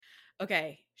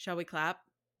Okay, shall we clap?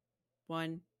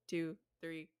 1, 2,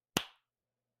 3.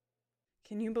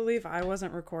 Can you believe I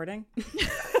wasn't recording?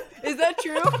 Is that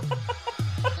true?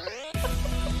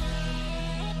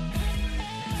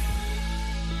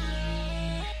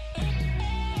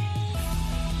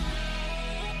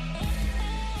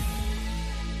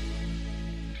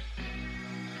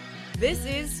 This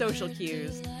is Social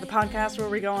Cues. The podcast where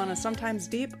we go on a sometimes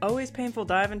deep, always painful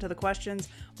dive into the questions,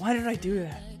 why did I do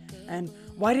that? And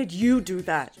why did you do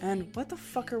that? And what the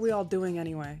fuck are we all doing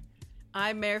anyway?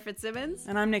 I'm Mare Fitzsimmons.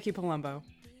 And I'm Nikki Palumbo.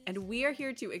 And we are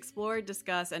here to explore,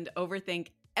 discuss, and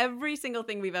overthink every single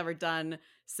thing we've ever done,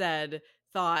 said,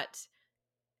 thought,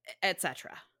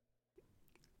 etc.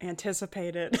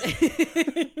 Anticipated.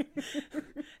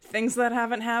 Things that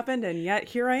haven't happened, and yet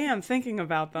here I am thinking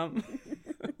about them.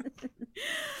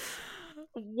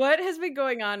 What has been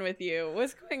going on with you?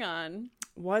 What's going on?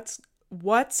 What's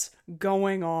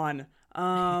going on?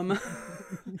 A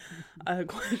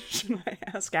question I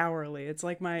ask hourly. It's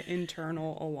like my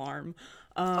internal alarm.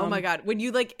 Oh my God. When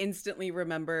you like instantly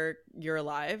remember you're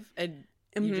alive and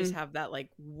you just have that like,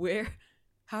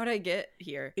 how'd I get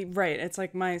here? Right. It's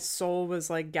like my soul was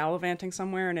like gallivanting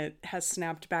somewhere and it has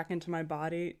snapped back into my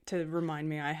body to remind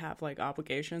me I have like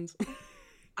obligations.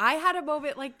 I had a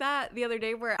moment like that the other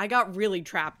day where I got really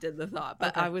trapped in the thought,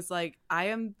 but Okay. I was like, I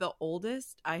am the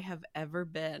oldest I have ever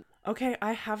been. Okay,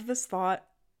 I have this thought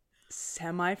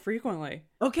semi-frequently.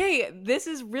 Okay, this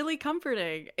is really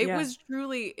comforting. It Yeah. was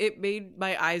truly, it made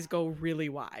my eyes go really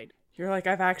wide. You're like,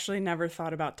 I've actually never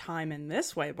thought about time in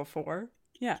this way before.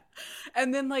 Yeah.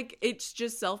 And then like it's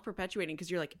just self-perpetuating because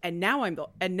you're like, and now I'm the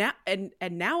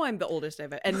now I'm the oldest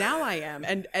I've ever, and now I am,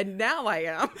 and now I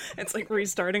am. It's like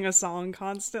restarting a song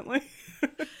constantly.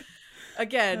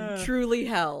 Again, truly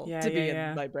hell yeah, to be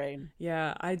yeah. in my brain.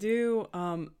 Yeah, I do.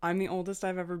 I'm the oldest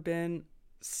I've ever been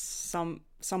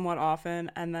somewhat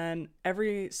often, and then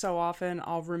every so often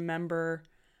I'll remember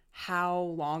how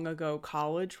long ago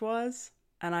college was,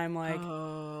 and I'm like,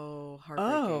 oh,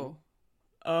 heartbreaking.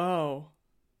 Oh.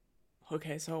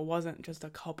 Okay, so it wasn't just a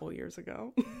couple years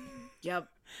ago. Yep.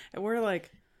 And we're like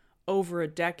over a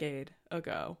decade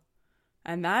ago.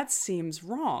 And that seems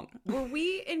wrong. Were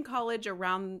we in college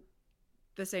around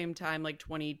the same time, like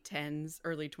 2010s,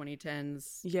 early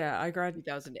 2010s? Yeah,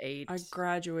 2008. I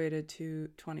graduated to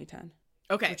 2010.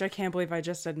 Okay. Which I can't believe I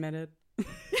just admitted.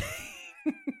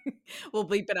 We'll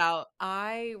bleep it out.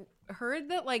 I heard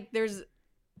that like there's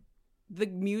the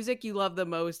music you love the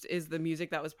most is the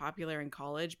music that was popular in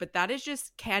college, but that is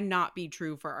just cannot be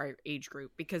true for our age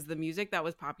group because the music that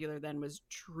was popular then was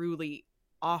truly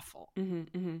awful.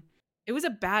 It was a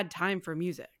bad time for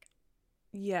music.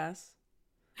 Yes.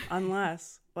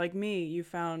 Unless, like me, you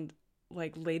found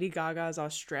like Lady Gaga's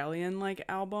Australian like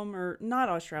album, or not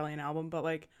Australian album, but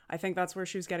like I think that's where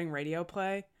she was getting radio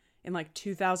play in like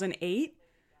 2008.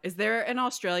 Is there an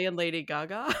Australian Lady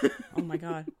Gaga? Oh my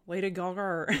God. Lady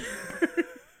Gaga.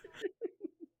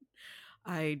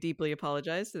 I deeply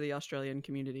apologize to the Australian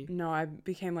community. No, I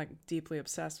became like deeply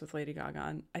obsessed with Lady Gaga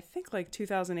in, I think like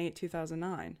 2008,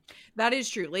 2009. That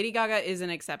is true. Lady Gaga is an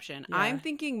exception. Yeah. I'm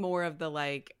thinking more of the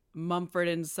like Mumford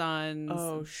and Sons.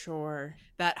 Oh, sure.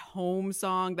 That home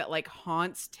song that like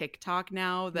haunts TikTok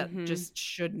now that just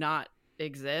should not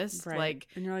exist. Right. Like,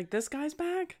 and you're like, this guy's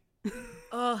back?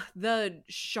 the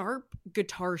sharp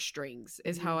guitar strings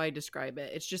is how I describe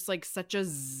it. It's just like such a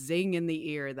zing in the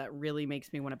ear that really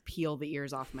makes me want to peel the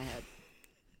ears off my head.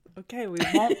 Okay, we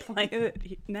won't play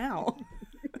it now.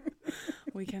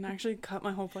 We can actually cut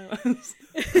my whole playlist.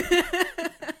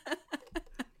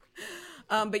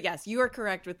 But yes, you are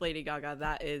correct with Lady Gaga.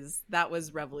 That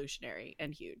was revolutionary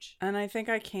and huge. And I think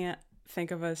I can't think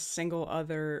of a single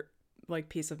other like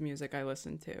piece of music I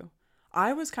listened to.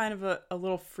 I was kind of a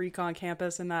little freak on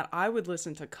campus in that I would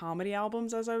listen to comedy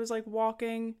albums as I was like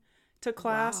walking to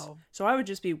class. Wow. So I would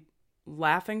just be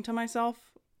laughing to myself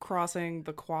crossing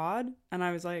the quad. And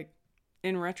I was like,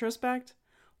 in retrospect,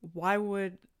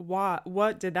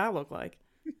 what did that look like?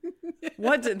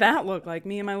 What did that look like?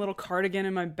 Me and my little cardigan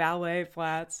and my ballet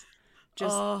flats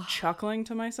just chuckling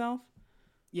to myself.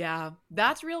 Yeah,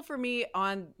 that's real for me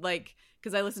on like,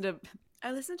 because I listen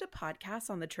to podcasts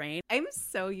on the train. I'm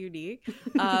so unique.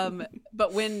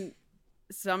 But when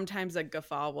sometimes a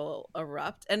guffaw will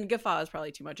erupt, and guffaw is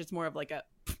probably too much. It's more of like a,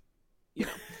 you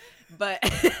know, but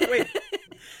Wait,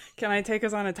 can I take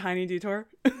us on a tiny detour?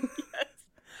 Yes.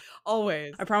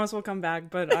 Always. I promise we'll come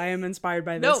back, but I am inspired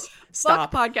by this. No,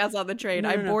 Stop. fuck podcasts on the train. No.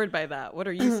 I'm bored by that. What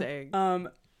are you saying?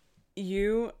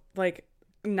 You like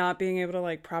not being able to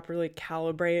like properly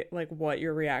calibrate like what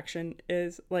your reaction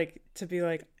is, like to be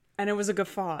like, and it was a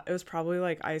guffaw. It was probably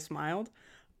like I smiled.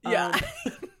 Yeah.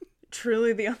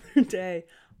 truly the other day,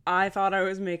 I thought I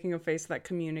was making a face that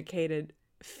communicated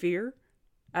fear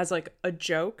as like a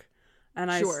joke.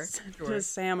 And I said to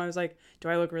Sam, I was like, do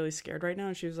I look really scared right now?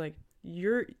 And she was like,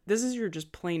 this is your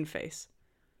just plain face.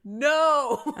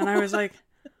 No. And I was like,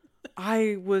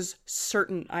 I was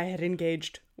certain I had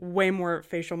engaged way more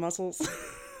facial muscles.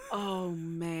 Oh,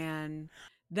 man.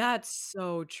 That's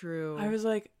so true. I was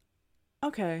like,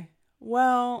 okay,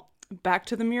 well, back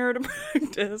to the mirror to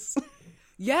practice.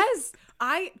 Yes,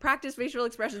 I practice facial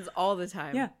expressions all the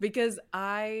time. Yeah. Because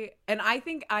I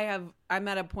think I'm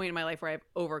at a point in my life where I've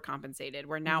overcompensated,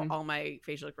 where now all my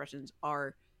facial expressions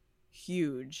are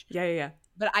huge. Yeah.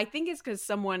 But I think it's because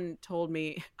someone told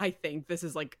me, I think this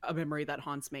is like a memory that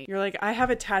haunts me. You're like, I have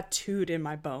it tattooed in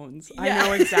my bones. Yeah. I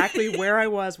know exactly where I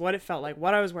was, what it felt like,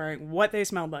 what I was wearing, what they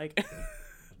smelled like.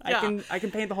 I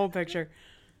can paint the whole picture.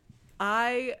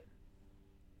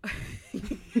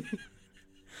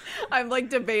 I'm like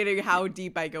debating how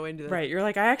deep I go into this. Right. You're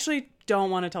like, I actually don't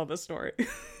want to tell this story.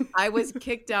 I was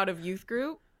kicked out of youth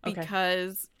group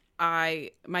because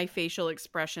my facial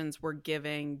expressions were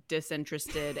giving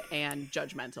disinterested and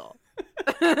judgmental.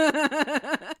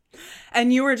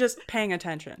 And you were just paying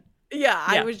attention. Yeah,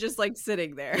 I was just like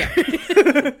sitting there.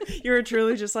 Yeah. You were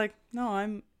truly just like, no,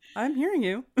 I'm hearing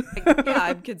you.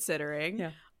 I'm considering.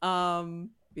 Yeah.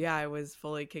 Yeah, I was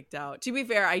fully kicked out. To be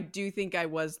fair, I do think I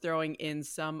was throwing in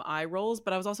some eye rolls,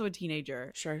 but I was also a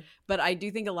teenager. Sure. But I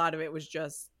do think a lot of it was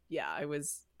just, I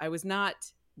was not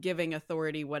giving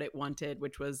authority what it wanted,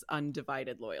 which was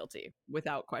undivided loyalty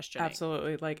without questioning.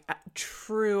 Absolutely. Like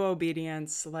true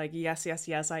obedience. Like, yes,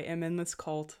 I am in this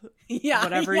cult. Yeah.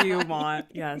 Whatever you want.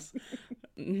 Yes.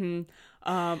 Mm-hmm.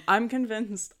 I'm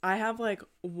convinced I have like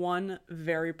one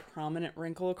very prominent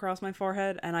wrinkle across my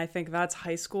forehead, and I think that's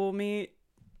high school me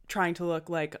trying to look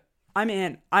like I'm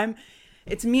in.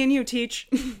 It's me and you, Teach.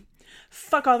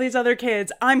 Fuck all these other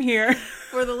kids. I'm here.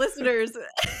 For the listeners,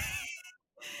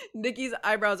 Nikki's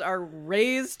eyebrows are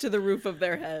raised to the roof of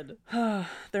their head.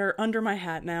 They're under my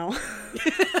hat now.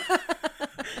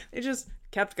 It just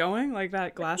kept going like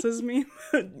that glasses meme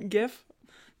gif.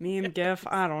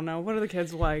 I don't know. What are the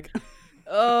kids like?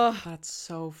 Ugh. That's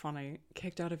so funny.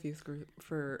 Kicked out of youth group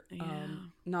for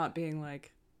not being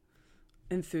like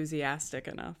enthusiastic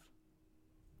enough.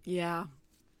 Yeah.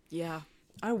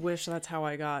 I wish that's how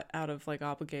I got out of like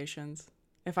obligations.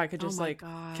 If I could just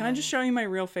God. Can I just show you my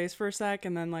real face for a sec,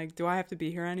 and then like, do I have to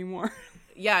be here anymore?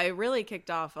 Yeah, it really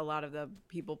kicked off a lot of the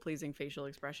people-pleasing facial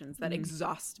expressions that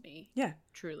exhaust me. Yeah.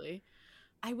 Truly.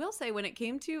 I will say when it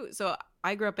came to, so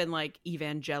I grew up in like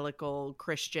evangelical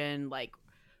Christian, like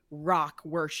rock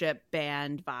worship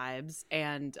band vibes,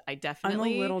 and I'm a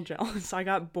little jealous. I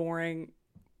got boring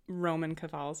Roman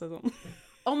Catholicism.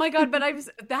 Oh my God, but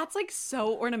that's like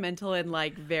so ornamental and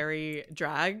like very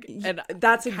drag, and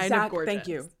that's kind of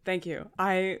gorgeous. Thank you.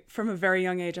 From a very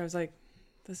young age, I was like,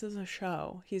 this is a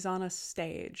show. He's on a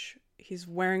stage. He's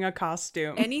wearing a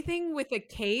costume. Anything with a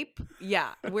cape,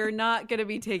 yeah, we're not going to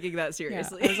be taking that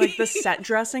seriously. Yeah. I was like, the set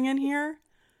dressing in here.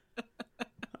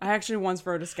 I actually once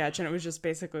wrote a sketch, and it was just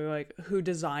basically like, who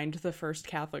designed the first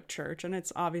Catholic church? And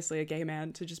it's obviously a gay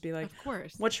man, to just be like, of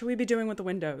course. What should we be doing with the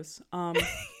windows?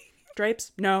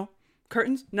 Drapes? No.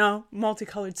 Curtains? No.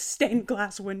 Multicolored stained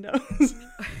glass windows.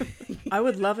 I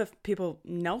would love if people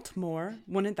knelt more.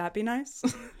 Wouldn't that be nice?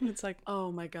 It's like,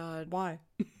 oh my God. Why?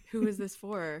 Who is this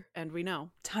for? And we know.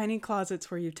 Tiny closets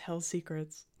where you tell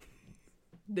secrets.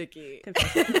 Nikki.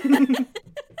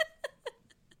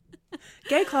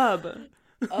 Gay club.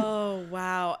 Oh,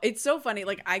 wow. It's so funny.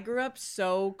 Like, I grew up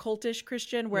so cultish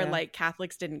Christian where like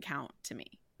Catholics didn't count to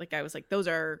me. Like, I was like, those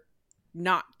are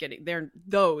not getting,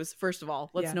 those, first of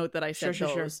all, let's note that I said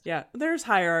those. Sure. Yeah. There's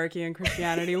hierarchy in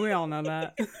Christianity. We all know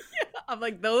that. Yeah, I'm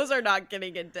like, those are not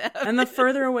getting into heaven. And the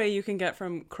further away you can get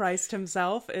from Christ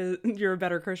himself, you're a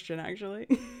better Christian, actually.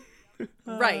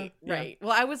 Right.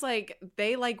 Well, I was like,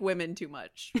 they like women too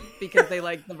much because they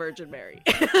like the Virgin Mary.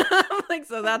 I'm like,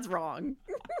 so that's wrong.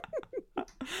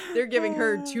 They're giving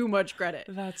her too much credit.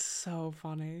 That's so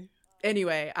funny.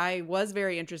 Anyway, I was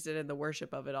very interested in the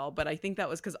worship of it all, but I think that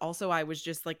was because also I was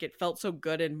just like, it felt so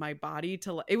good in my body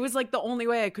it was like the only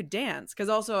way I could dance. Because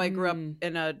also I grew up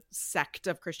in a sect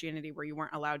of Christianity where you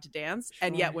weren't allowed to dance. Sure.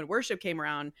 And yet when worship came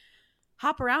around,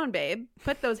 hop around, babe,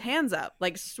 put those hands up,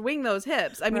 like swing those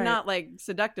hips. I mean, not like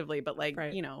seductively, but like,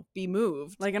 be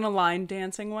moved. Like in a line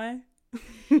dancing way?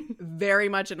 Very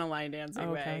much in a line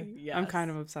dancing way. Yes. I'm kind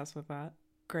of obsessed with that.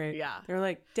 Great. Yeah. They're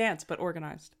like, dance, but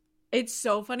organized. It's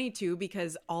so funny too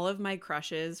because all of my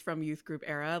crushes from youth group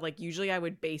era, like usually I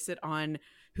would base it on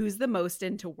who's the most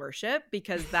into worship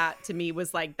because that to me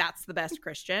was like that's the best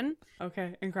Christian.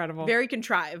 Okay, incredible. Very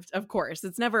contrived, of course.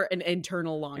 It's never an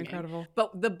internal longing. Incredible.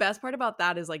 But the best part about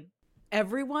that is like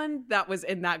everyone that was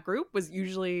in that group was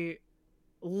usually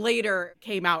later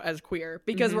came out as queer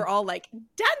because we're all like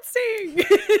dancing.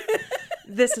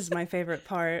 This is my favorite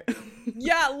part.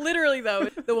 Yeah, literally though.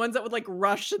 The ones that would like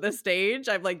rush to the stage,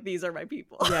 I'm like, these are my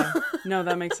people. Yeah. No,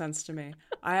 that makes sense to me.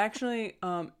 I actually,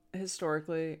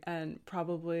 historically, and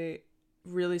probably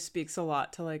really speaks a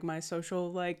lot to like my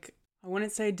social, like, I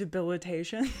wouldn't say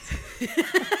debilitation.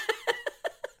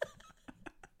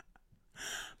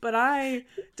 But I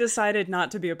decided not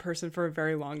to be a person for a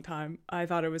very long time. I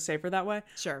thought it was safer that way.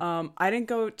 Sure. I didn't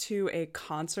go to a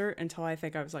concert until I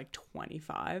think I was like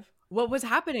 25. What was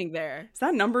happening there? Is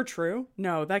that number true?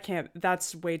 No, that can't.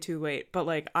 That's way too late. But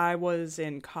like I was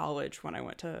in college when I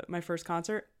went to my first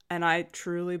concert, and I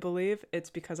truly believe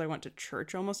it's because I went to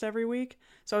church almost every week.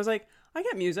 So I was like, I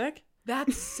get music.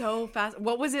 That's so fast.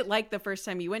 What was it like the first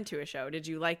time you went to a show? Did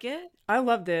you like it? I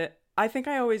loved it. I think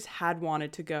I always had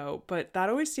wanted to go, but that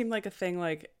always seemed like a thing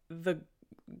like the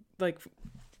like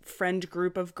friend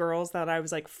group of girls that I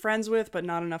was like friends with, but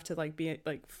not enough to like be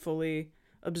like fully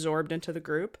absorbed into the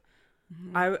group.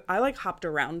 I like hopped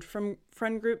around from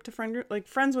friend group to friend group, like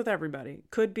friends with everybody.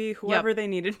 Could be whoever they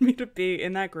needed me to be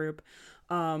in that group,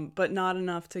 but not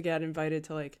enough to get invited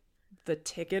to like the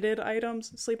ticketed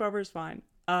items. Sleepover's fine.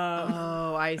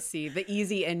 Oh, I see. The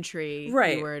easy entry.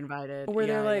 Right. You were invited. Where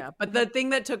they're like, But the thing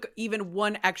that took even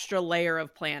one extra layer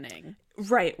of planning.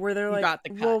 Right. Where they're like, got the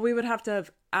cut. well, we would have to have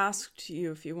asked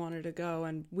you if you wanted to go.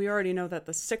 And we already know that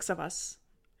the 6 of us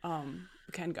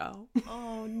can go.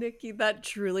 Oh, Nikki, that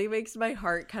truly makes my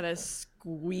heart kind of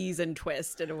squeeze and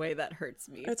twist in a way that hurts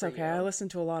me. It's okay. You. I listen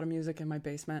to a lot of music in my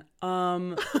basement.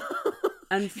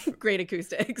 And great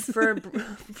acoustics. For a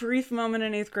brief moment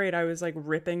in 8th grade, I was like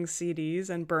ripping CDs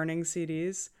and burning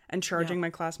CDs and charging my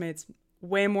classmates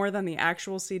way more than the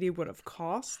actual CD would have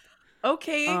cost.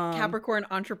 Okay, Capricorn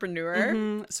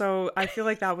entrepreneur. So I feel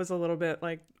like that was a little bit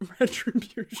like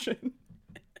retribution.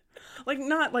 Like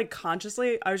not like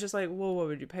consciously. I was just like, well, what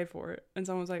would you pay for it? And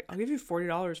someone was like, I'll give you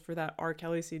 $40 for that R.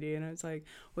 Kelly CD. And it's like,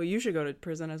 well, you should go to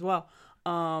prison as well.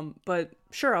 But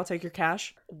sure, I'll take your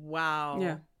cash. Wow.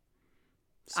 Yeah.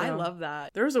 So, I love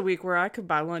that. There was a week where I could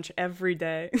buy lunch every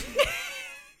day.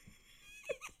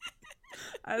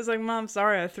 I was like, Mom,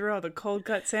 sorry, I threw out the cold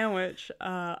cut sandwich.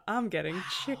 I'm getting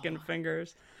chicken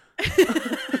fingers.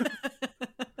 The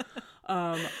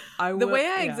way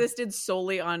I existed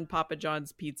solely on Papa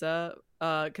John's pizza,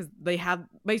 because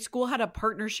my school had a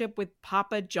partnership with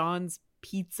Papa John's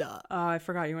Pizza. I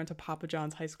forgot you went to Papa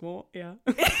John's high school. Yeah.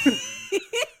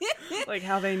 Like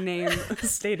how they name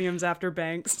stadiums after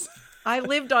banks. I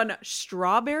lived on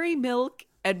strawberry milk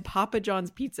and Papa John's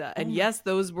pizza. And yes,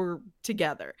 those were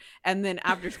together. And then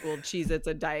after school, Cheez-Its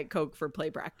and Diet Coke for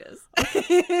play practice.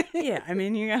 Yeah, I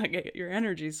mean, you gotta get your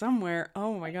energy somewhere.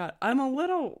 Oh my God. I'm a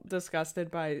little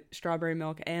disgusted by strawberry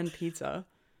milk and pizza.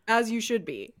 As you should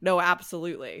be. No,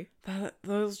 absolutely.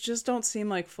 Those just don't seem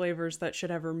like flavors that should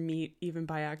ever meet even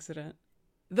by accident.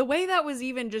 The way that was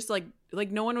even just like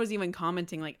no one was even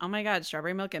commenting like, oh my God,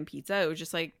 strawberry milk and pizza. It was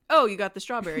just like, oh, you got the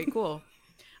strawberry. Cool.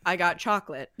 I got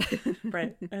chocolate.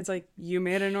 Right. And it's like, you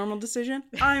made a normal decision.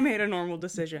 I made a normal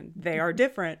decision. They are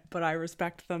different, but I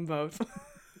respect them both.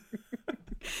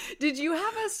 Did you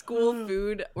have a school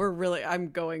food, or really, I'm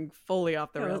going fully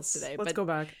off the rails today. Let's go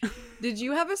back. Did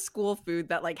you have a school food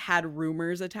that like had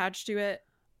rumors attached to it?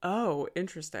 Oh,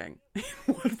 interesting.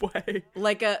 What way?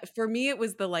 Like for me, it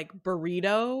was the like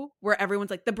burrito where everyone's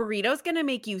like, the burrito's gonna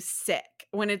make you sick.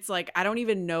 When it's like, I don't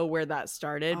even know where that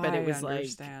started, but it was like,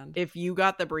 if you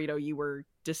got the burrito, you were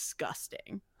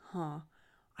disgusting. Huh.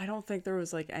 I don't think there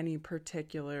was like any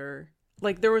particular,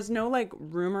 like there was no like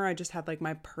rumor. I just had like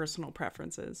my personal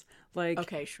preferences. Like,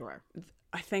 okay, sure.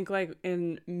 I think like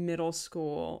in middle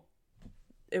school,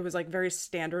 it was like very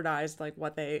standardized, like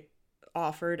what they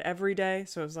offered every day.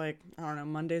 So it was like, I don't know,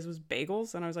 Mondays was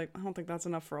bagels, and I was like, I don't think that's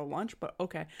enough for a lunch, but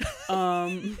okay.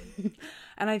 And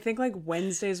I think like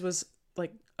Wednesdays was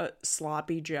like a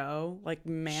sloppy Joe, like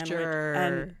sure.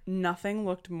 And nothing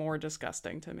looked more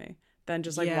disgusting to me than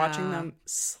just like watching them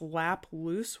slap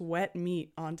loose wet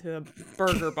meat onto a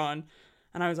burger bun.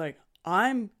 And I was like,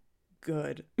 I'm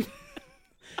good.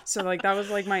 So like that was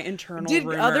like my internal Did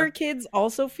rumor. Other kids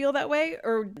also feel that way,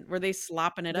 or were they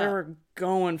slopping it up? They were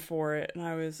going for it, and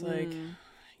I was like,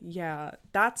 yeah,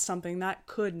 that's something that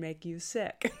could make you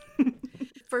sick.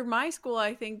 For my school,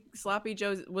 I think Sloppy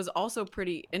Joe's was also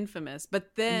pretty infamous,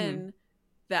 but then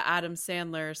the Adam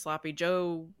Sandler Sloppy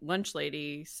Joe Lunch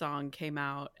Lady song came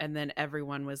out, and then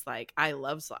everyone was like, I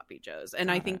love Sloppy Joes.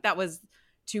 And I think that was,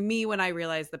 to me, when I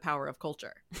realized the power of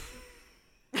culture.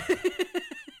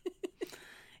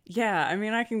 Yeah, I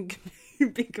mean, I can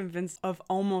be convinced of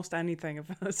almost anything if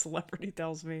a celebrity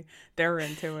tells me they're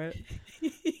into it.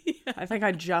 Yeah. I think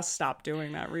I just stopped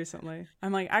doing that recently.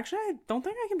 I'm like, actually, I don't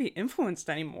think I can be influenced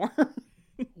anymore.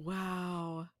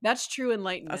 Wow. That's true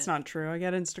enlightenment. That's not true. I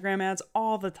get Instagram ads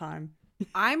all the time.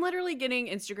 I'm literally getting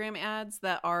Instagram ads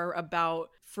that are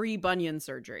about free bunion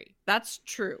surgery. That's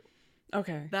true.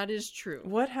 Okay. That is true.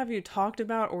 What have you talked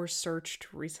about or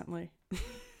searched recently?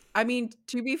 I mean,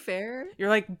 to be fair, you're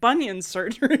like, bunion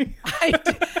surgery.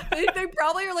 They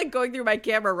probably are like going through my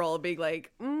camera roll and being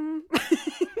like,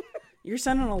 You're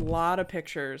sending a lot of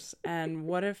pictures, and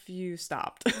what if you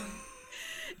stopped?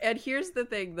 And here's the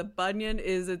thing, the bunion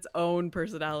is its own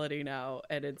personality now,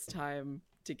 and it's time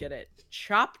to get it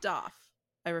chopped off.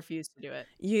 I refuse to do it.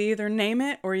 You either name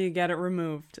it or you get it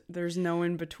removed. There's no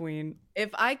in between. If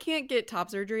I can't get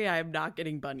top surgery, I am not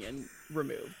getting bunion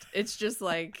removed. It's just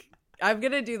like, I'm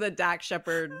going to do the Dak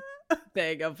Shepard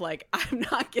thing of like, I'm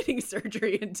not getting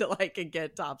surgery until I can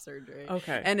get top surgery.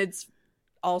 Okay. And it's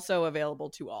also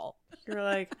available to all. You're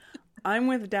like, I'm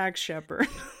with Dak Shepard.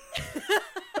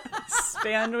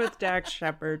 Stand with Dak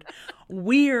Shepard.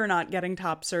 We're not getting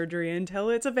top surgery until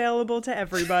it's available to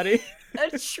everybody.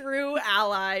 A true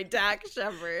ally, Dak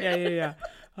Shepard. Yeah.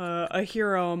 A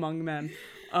hero among men.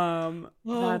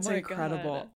 That's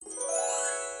incredible. God.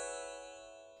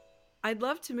 I'd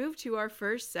love to move to our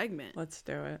first segment. Let's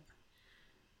do it.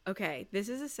 Okay, this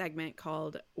is a segment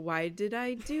called Why Did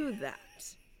I Do That?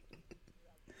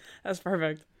 That's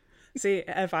perfect. See,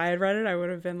 if I had read it, I would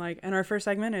have been like, and our first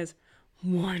segment is,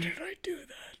 why did I do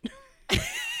that?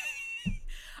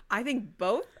 I think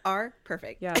both are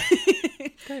perfect. Yeah.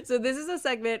 So this is a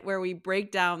segment where we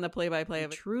break down the play-by-play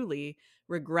of a truly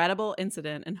regrettable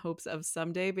incident in hopes of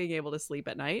someday being able to sleep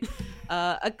at night.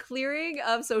 A clearing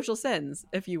of social sins,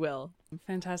 if you will.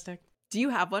 Fantastic. Do you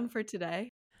have one for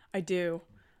today? I do.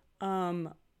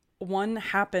 One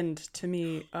happened to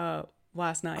me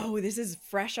last night. Oh, this is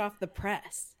fresh off the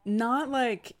press. Not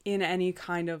like in any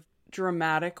kind of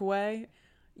dramatic way.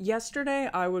 Yesterday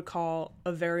I would call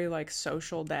a very like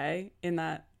social day in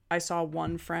that I saw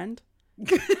one friend.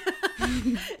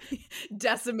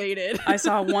 Decimated. I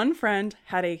saw one friend,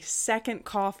 had a second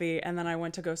coffee, and then I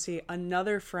went to go see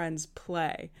another friend's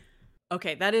play.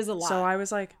 Okay, that is a lot. So I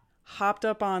was like hopped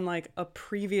up on like a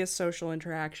previous social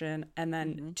interaction and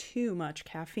then too much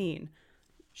caffeine.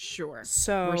 Sure.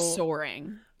 So we're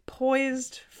soaring.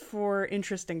 Poised for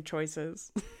interesting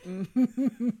choices.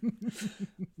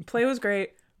 Play was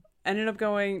great. Ended up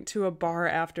going to a bar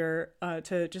after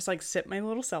to just like sip my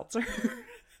little seltzer.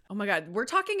 Oh my God. We're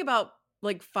talking about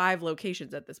like 5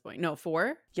 locations at this point. No,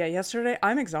 4? Yeah, yesterday.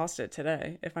 I'm exhausted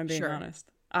today, if I'm being honest.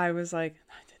 I was like,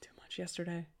 I did too much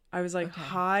yesterday. I was like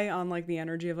high on like the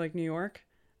energy of like New York.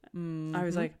 I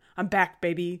was like, I'm back,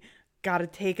 baby. Gotta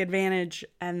take advantage.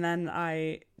 And then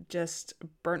I just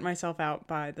burnt myself out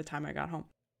by the time I got home.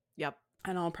 Yep.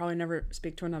 And I'll probably never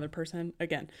speak to another person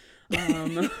again.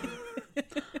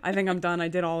 I think I'm done. I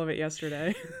did all of it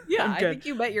yesterday. Yeah, I think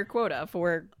you met your quota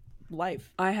for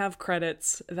life. I have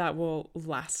credits that will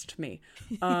last me.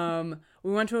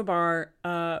 We went to a bar,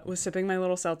 was sipping my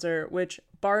little seltzer, which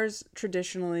bars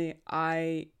traditionally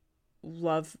I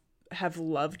have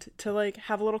loved to like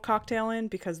have a little cocktail in,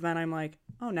 because then I'm like,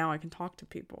 oh, now I can talk to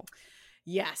people.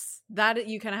 Yes, that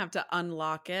you kind of have to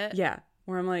unlock it. Yeah,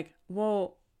 where I'm like,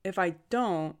 well, if I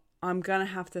don't, I'm gonna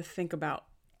have to think about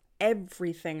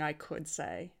everything I could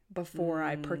say before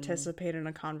I participate in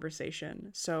a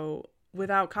conversation. So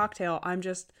without cocktail, I'm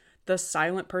just the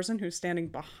silent person who's standing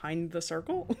behind the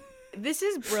circle. This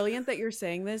is brilliant that you're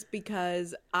saying this,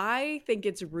 because I think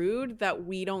it's rude that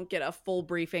we don't get a full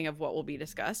briefing of what will be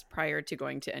discussed prior to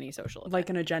going to any social event. Like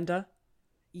an agenda?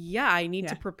 Yeah, I need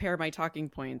to prepare my talking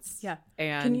points. Yeah.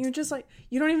 And can you just like,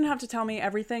 you don't even have to tell me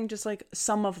everything, just like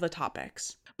some of the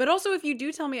topics. But also, if you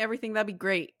do tell me everything, that'd be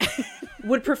great.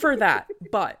 Would prefer that,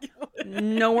 but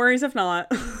no worries if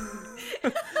not.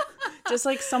 Just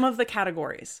like some of the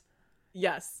categories.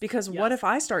 Yes. Because what if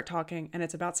I start talking and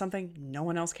it's about something no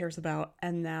one else cares about,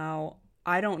 and now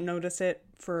I don't notice it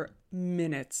for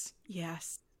minutes?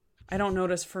 Yes. I don't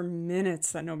notice for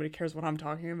minutes that nobody cares what I'm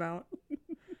talking about.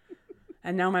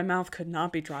 And now my mouth could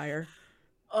not be drier.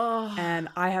 Oh. And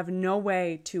I have no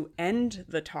way to end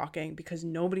the talking because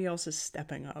nobody else is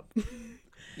stepping up.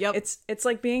 Yep. It's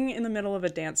like being in the middle of a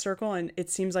dance circle and it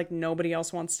seems like nobody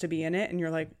else wants to be in it. And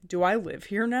you're like, do I live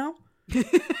here now?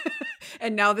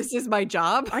 And now this is my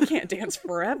job? I can't dance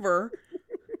forever.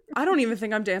 I don't even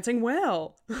think I'm dancing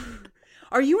well.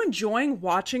 Are you enjoying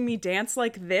watching me dance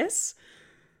like this?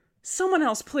 Someone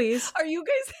else, please. Are you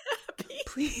guys happy?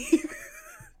 Please.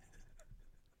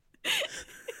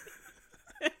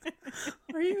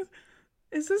 Are you?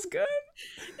 Is this good?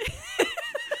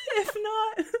 If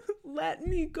not, let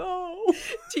me go.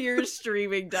 Tears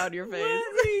streaming down your face.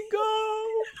 Let me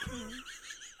go.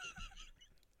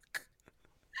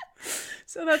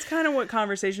 So that's kind of what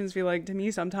conversations feel like to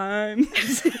me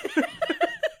sometimes.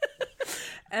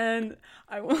 And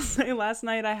I will say last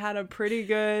night I had a pretty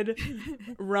good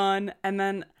run, and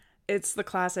then it's the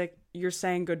classic, you're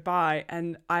saying goodbye,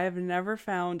 and I have never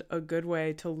found a good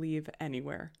way to leave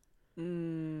anywhere.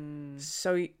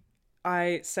 So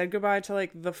I said goodbye to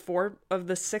like the 4 of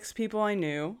the 6 people I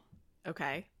knew.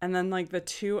 Okay. And then like the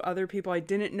 2 other people I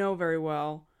didn't know very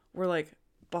well were like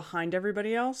behind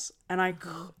everybody else. And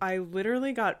I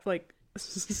literally got like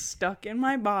stuck in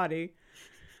my body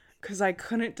because I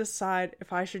couldn't decide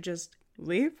if I should just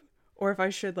leave or if I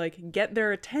should like get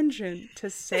their attention to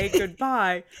say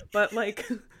goodbye. But like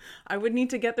I would need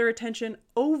to get their attention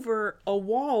over a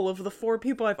wall of the 4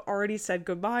 people I've already said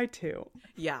goodbye to.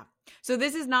 Yeah. So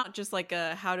this is not just like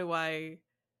a how do I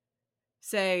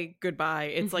say goodbye?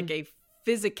 It's like a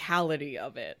physicality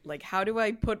of it. Like how do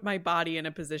I put my body in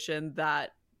a position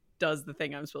that does the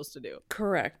thing I'm supposed to do?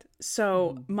 Correct.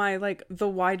 So my like the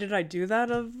why did I do that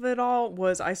of it all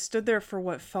was I stood there for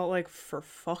what felt like for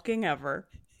fucking ever.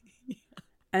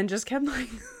 And just kept like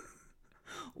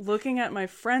looking at my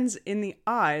friends in the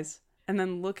eyes and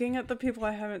then looking at the people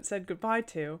I haven't said goodbye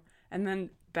to and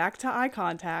then back to eye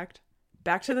contact,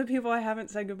 back to the people I haven't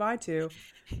said goodbye to,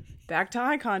 back to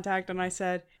eye contact, and I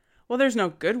said, well, there's no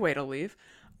good way to leave.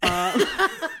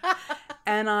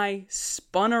 And I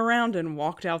spun around and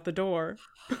walked out the door.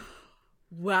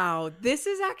 Wow, this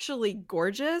is actually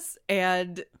gorgeous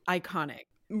and iconic.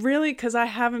 Really, because I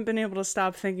haven't been able to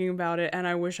stop thinking about it, and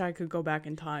I wish I could go back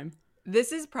in time.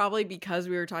 This is probably because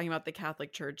we were talking about the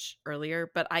Catholic Church earlier,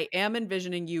 but I am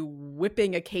envisioning you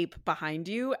whipping a cape behind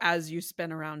you as you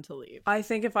spin around to leave. I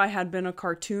think if I had been a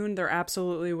cartoon, there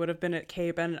absolutely would have been a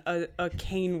cape and a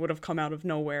cane would have come out of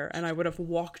nowhere, and I would have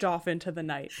walked off into the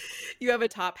night. You have a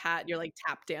top hat, you're like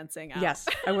tap dancing out. Yes,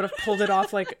 I would have pulled it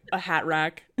off like a hat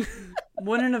rack.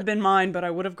 Wouldn't have been mine, but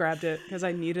I would have grabbed it because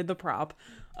I needed the prop.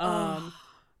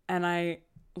 And I,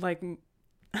 like,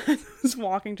 I was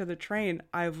walking to the train.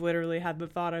 I literally had the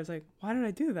thought, I was like, why did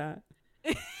I do that?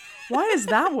 Why is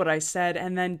that what I said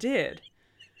and then did?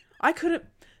 I could have,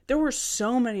 there were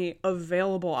so many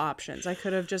available options. I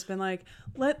could have just been like,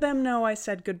 let them know I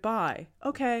said goodbye.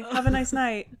 Okay, have a nice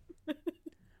night.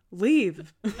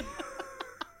 Leave.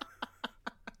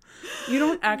 You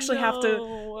don't actually have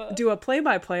to do a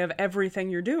play-by-play of everything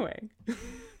you're doing.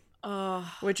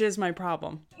 Which is my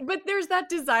problem. But there's that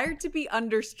desire to be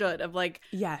understood of like,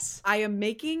 yes, I am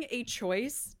making a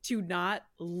choice to not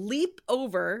leap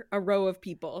over a row of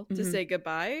people to say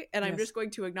goodbye. And I'm just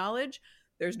going to acknowledge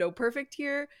there's no perfect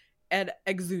here and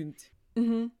exunt.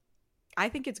 I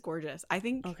think it's gorgeous. I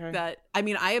think that, I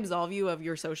mean, I absolve you of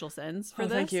your social sins for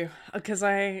this. Thank you. Because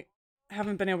I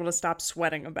haven't been able to stop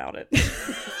sweating about it.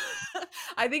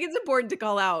 I think it's important to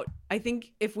call out. I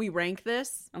think if we rank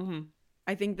this,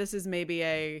 I think this is maybe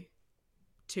a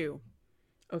 2.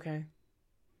 Okay.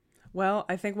 Well,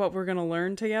 I think what we're going to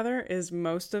learn together is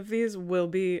most of these will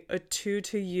be a 2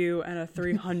 to you and a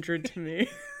 300 to me.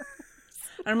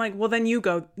 And I'm like, well, then you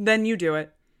go. Then you do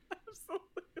it.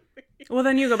 Absolutely. Well,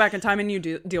 then you go back in time and you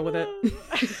deal with it.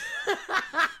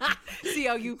 See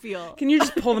how you feel. Can you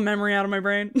just pull the memory out of my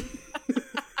brain?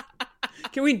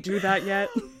 Can we do that yet?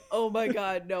 Oh my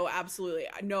God. No, absolutely.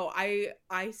 No, I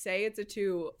say it's a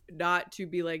 2, not to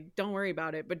be like, don't worry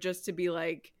about it, but just to be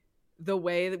like the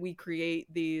way that we create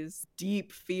these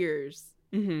deep fears.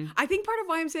 I think part of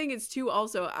why I'm saying it's 2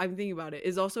 also, I'm thinking about it,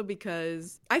 is also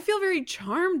because I feel very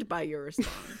charmed by your response.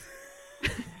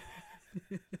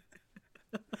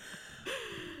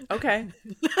 Okay.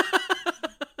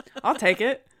 I'll take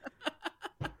it.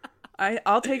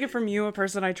 I'll take it from you, a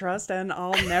person I trust, and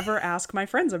I'll never ask my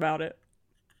friends about it.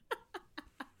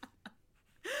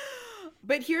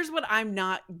 But here's what I'm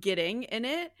not getting in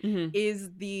it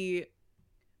is the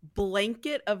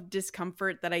blanket of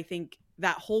discomfort that I think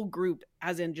that whole group,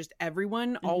 as in just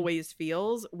everyone, always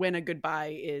feels when a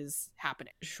goodbye is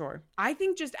happening. Sure. I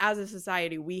think just as a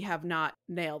society, we have not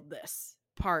nailed this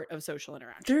part of social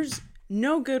interaction. There's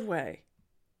no good way.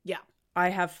 Yeah. I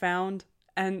have found,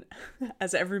 and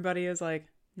as everybody is like,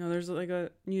 no, there's like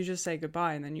you just say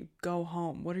goodbye and then you go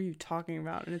home. What are you talking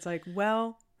about? And it's like,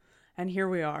 well... And here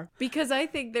we are. Because I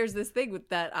think there's this thing with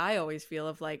that I always feel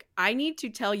of like, I need to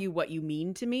tell you what you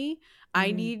mean to me.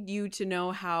 I need you to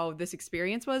know how this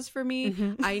experience was for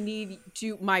me. I need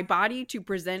my body to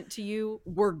present to you,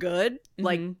 we're good.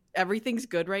 Like everything's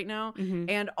good right now.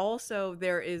 And also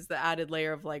there is the added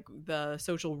layer of like the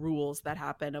social rules that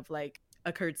happen of like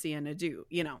a curtsy and a do,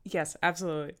 you know? Yes,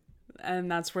 absolutely. And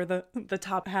that's where the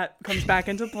top hat comes back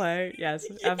into play. Yes,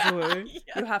 absolutely.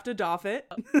 Yeah. You have to doff it.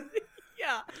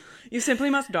 Yeah. You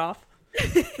simply must doff.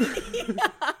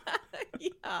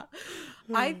 Yeah.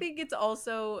 I think it's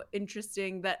also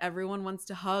interesting that everyone wants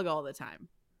to hug all the time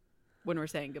when we're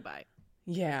saying goodbye.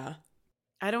 Yeah.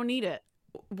 I don't need it.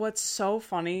 What's so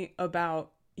funny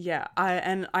about,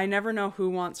 I never know who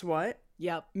wants what.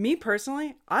 Yep. Me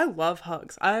personally, I love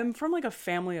hugs. I'm from like a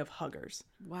family of huggers.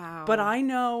 Wow. But I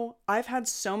know I've had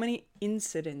so many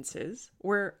incidences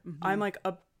where I'm like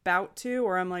about to,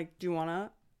 or I'm like, do you want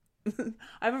to?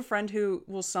 I have a friend who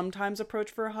will sometimes approach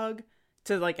for a hug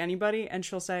to like anybody, and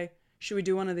she'll say, should we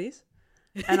do one of these?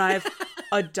 And I've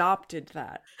adopted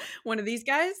that. One of these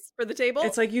guys for the table?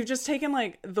 It's like you've just taken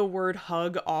like the word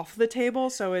hug off the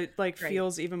table, so it like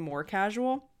feels even more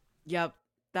casual. Yep.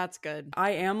 That's good.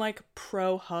 I am like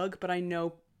pro hug, but I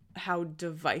know how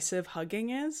divisive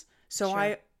hugging is. So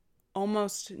I'm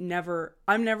never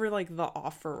like the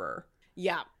offerer.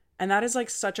 Yeah. And that is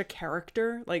like such a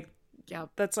character. Like, yeah,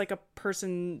 that's like a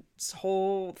person's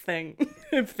whole thing.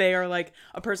 If they are like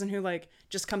a person who like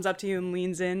just comes up to you and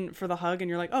leans in for the hug and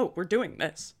you're like, oh, we're doing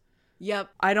this. Yep.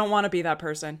 I don't want to be that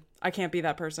person. I can't be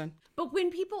that person. But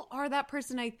when people are that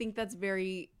person, I think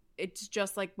it's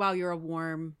just like, wow, you're a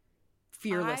warm,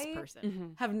 fearless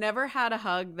person. Have never had a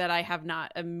hug that I have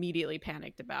not immediately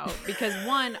panicked about because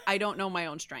one, I don't know my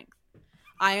own strength.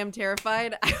 I am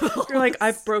terrified. You're like,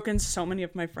 I've broken so many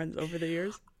of my friends over the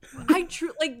years.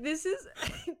 This is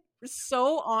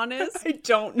so honest. I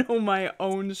don't know my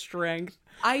own strength.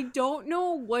 I don't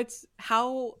know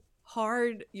how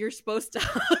hard you're supposed to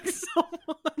hug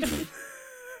someone.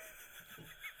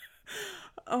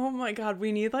 Oh my God.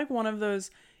 We need like one of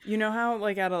those, you know how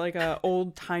like at a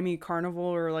old timey carnival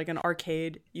or like an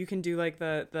arcade, you can do like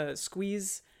the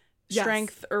squeeze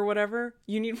strength or whatever.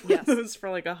 You need one of those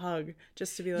for like a hug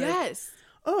just to be like, yes.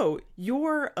 Oh,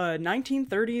 you're a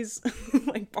 1930s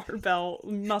like barbell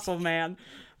muscle man.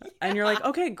 And you're like,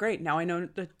 okay, great. Now I know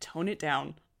to tone it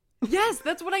down. Yes,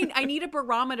 that's what I need a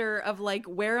barometer of like,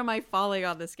 where am I falling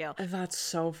on the scale? That's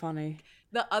so funny.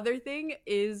 The other thing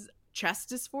is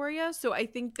chest dysphoria. So I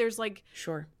think there's like,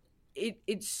 sure,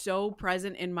 it's so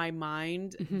present in my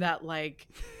mind that like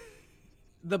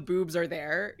the boobs are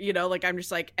there, you know, like I'm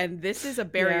just like, and this is a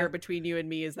barrier between you and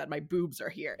me is that my boobs are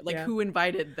here. Like who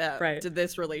invited them to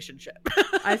this relationship?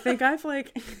 I think I've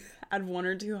like had one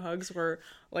or two hugs where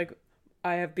like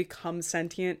I have become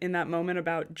sentient in that moment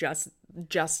about just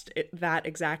that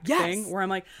exact thing where I'm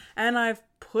like, and I've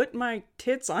put my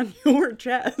tits on your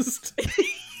chest.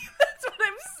 That's what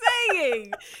I'm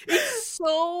saying. It's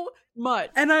so much.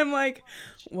 And I'm like,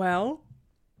 well,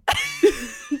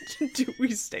 do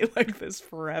we stay like this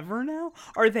forever now?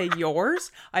 Are they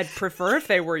yours? I'd prefer if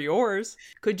they were yours.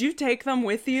 Could you take them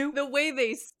with you? The way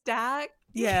they stack.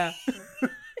 Yeah. I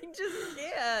just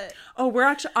can't.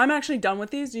 Oh, I'm actually done with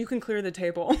these. You can clear the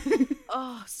table.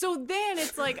 Oh, so then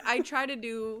it's like I try to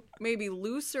do maybe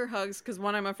looser hugs because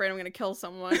one, I'm afraid I'm going to kill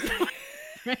someone.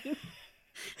 Right?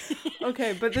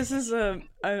 Okay, but this is a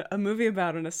movie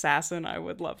about an assassin I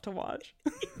would love to watch.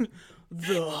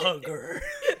 The Hugger.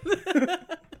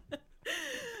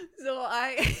 So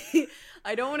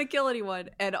I don't want to kill anyone,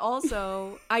 and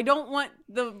also I don't want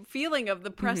the feeling of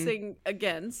the pressing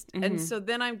against, and so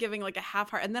then I'm giving like a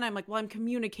half-heart, and then I'm like, well, I'm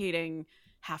communicating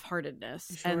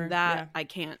half-heartedness, and that I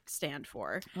can't stand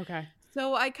for. Okay.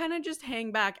 So I kind of just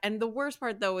hang back, and the worst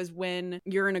part though is when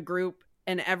you're in a group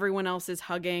and everyone else is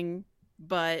hugging,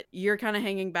 but you're kind of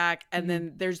hanging back, and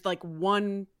then there's like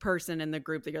one person in the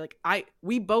group that you're like,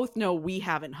 we both know we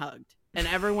haven't hugged, and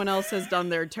everyone else has done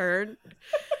their turn.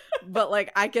 But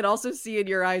like I can also see in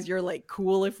your eyes you're like,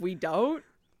 cool if we don't.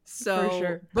 So for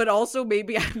sure. But also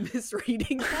maybe I'm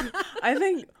misreading that. I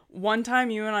think one time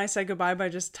you and I said goodbye by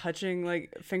just touching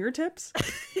like fingertips.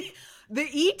 The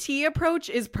ET approach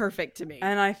is perfect to me.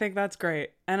 And I think that's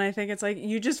great. And I think it's like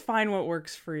you just find what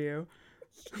works for you.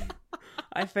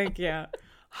 I think,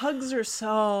 hugs are so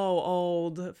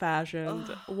old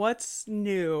fashioned. What's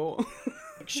new?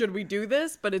 Should we do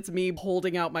this? But it's me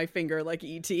holding out my finger like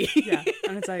ET. Yeah.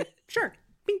 And it's like, sure.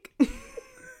 Bink.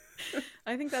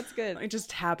 I think that's good. Like just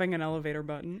tapping an elevator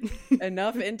button.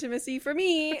 Enough intimacy for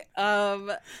me.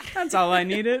 That's all I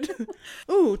needed.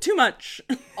 Ooh, too much.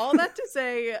 All that to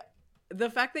say, the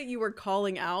fact that you were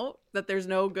calling out that there's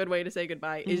no good way to say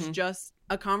goodbye is just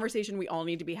a conversation we all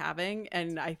need to be having.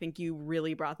 And I think you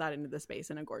really brought that into the space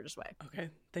in a gorgeous way. Okay,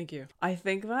 thank you. I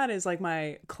think that is like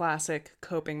my classic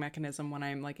coping mechanism when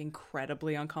I'm like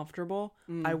incredibly uncomfortable.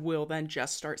 I will then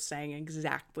just start saying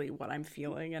exactly what I'm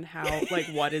feeling and how, like,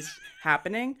 what is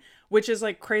happening, which is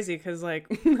like crazy because like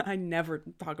I never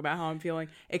talk about how I'm feeling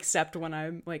except when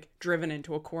I'm like driven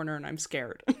into a corner and I'm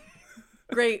scared.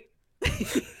 Great.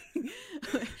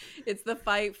 It's the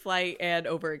fight, flight, and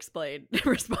over-explain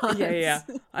response. Yeah.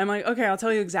 I'm like, okay, I'll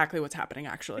tell you exactly what's happening,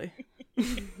 actually.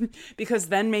 Because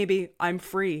then maybe I'm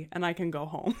free and I can go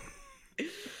home.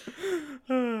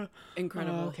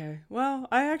 Incredible. Okay. Well,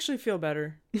 I actually feel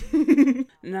better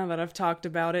now that I've talked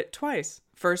about it twice.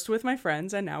 First with my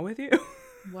friends and now with you.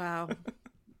 Wow.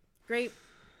 Great.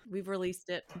 We've released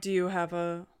it. Do you have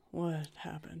what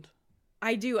happened?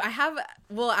 I do. I have,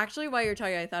 well, actually, while you're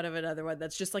talking, I thought of another one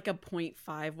that's just like a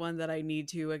 0.5 one that I need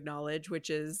to acknowledge, which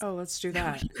is, oh, let's do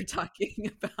that. you were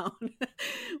talking about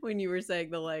when you were saying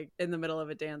the, like, in the middle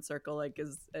of a dance circle, like,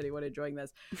 is anyone enjoying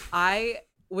this? I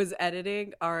was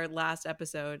editing our last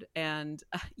episode, and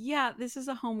yeah, this is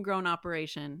a homegrown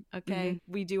operation. Okay.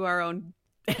 We do our own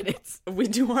edits. We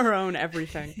do our own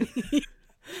everything.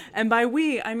 And by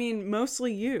we, I mean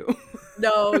mostly you.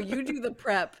 No, you do the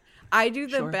prep. I do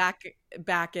the Sure.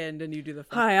 back end and you do the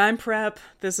front. Hi, I'm Prep.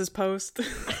 This is Post.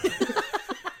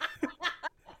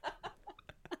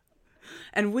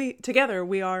 And together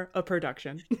we are a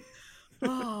production.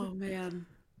 Oh, man.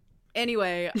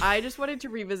 Anyway, I just wanted to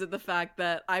revisit the fact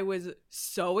that I was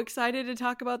so excited to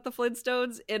talk about the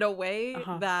Flintstones in a way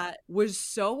that was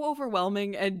so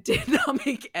overwhelming and did not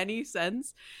make any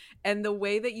sense. And the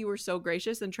way that you were so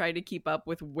gracious and tried to keep up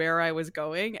with where I was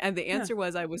going. And the answer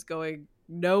was I was going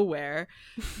nowhere.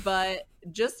 But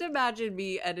just imagine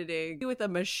me editing with a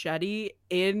machete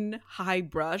in high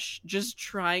brush, just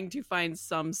trying to find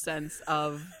some sense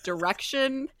of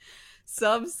direction,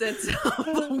 some sense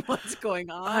of what's going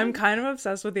on. I'm kind of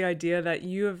obsessed with the idea that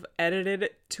you have edited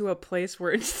it to a place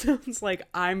where it sounds like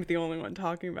I'm the only one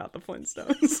talking about the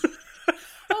Flintstones.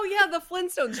 Oh yeah, the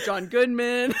Flintstones, John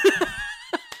Goodman.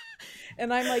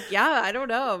 And I'm like, yeah, I don't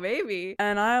know, maybe.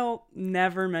 And I'll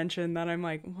never mention that I'm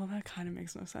like, well, that kind of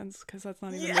makes no sense because that's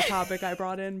not even the topic I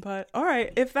brought in. But all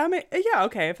right, if that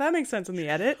if that makes sense in the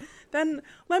edit, then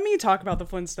let me talk about the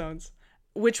Flintstones,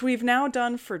 which we've now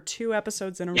done for 2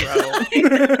 episodes in a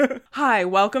row. Hi,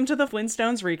 welcome to the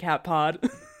Flintstones recap pod.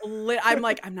 I'm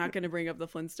like, I'm not going to bring up the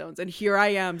Flintstones. And here I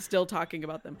am still talking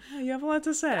about them. You have a lot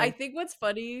to say. I think what's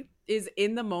funny is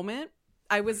in the moment,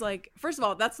 I was like, first of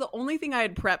all, that's the only thing I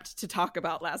had prepped to talk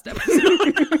about last episode.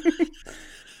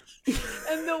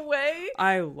 And the way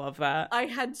I love that. I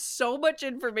had so much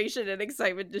information and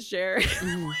excitement to share.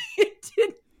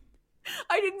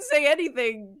 I didn't say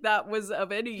anything that was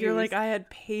of any use. You're like, I had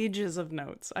pages of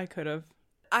notes. I could have.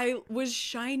 I was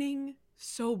shining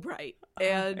so bright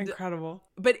and incredible.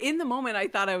 But in the moment, I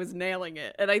thought I was nailing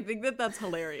it. And I think that that's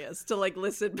hilarious to like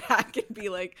listen back and be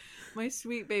like, my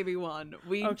sweet baby one,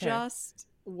 we just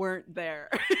weren't there.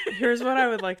 Here's what I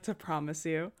would like to promise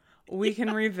you. We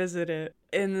can revisit it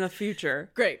in the future.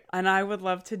 Great. And I would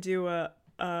love to do a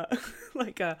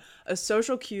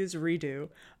social cues redo,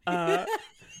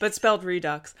 but spelled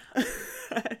redux.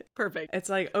 Perfect. It's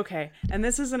like, okay, and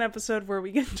this is an episode where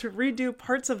we get to redo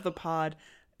parts of the pod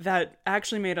that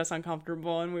actually made us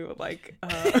uncomfortable, and we would like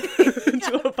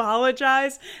to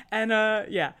apologize. And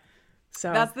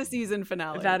so that's the season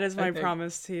finale. That is my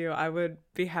promise to you. I would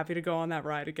be happy to go on that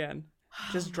ride again,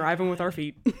 just driving with our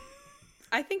feet.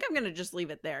 I think I'm gonna just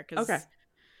leave it there because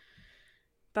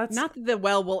that's not that the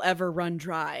well will ever run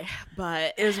dry,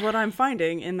 but is what I'm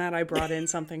finding in that I brought in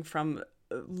something from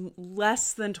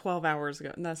less than 12 hours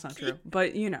ago. That's not true,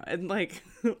 but you know, and like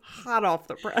hot off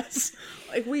the press.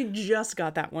 Like we just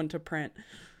got that one to print.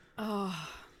 Oh,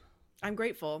 I'm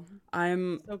grateful.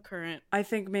 I'm so current. I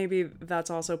think maybe that's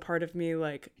also part of me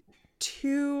like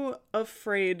too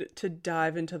afraid to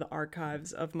dive into the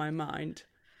archives of my mind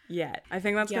yet. I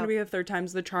think that's going to be a third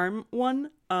time's the charm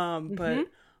one. But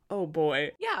oh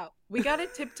boy. Yeah, we got to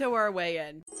tiptoe our way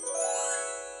in.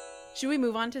 Should we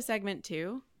move on to segment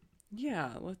 2?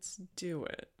 Yeah, let's do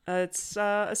it. It's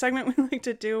a segment we like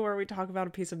to do where we talk about a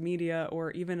piece of media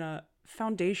or even a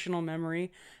foundational memory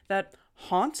that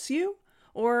haunts you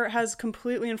or has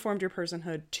completely informed your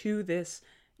personhood to this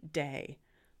day.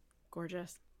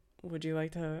 Gorgeous. Would you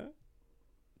like to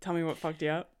tell me what fucked you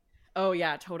up? Oh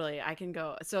yeah, totally. I can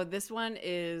go. So this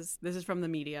is from the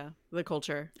media, the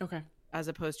culture. Okay. As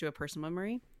opposed to a personal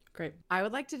memory. Great. I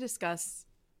would like to discuss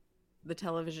the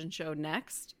television show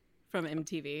Next from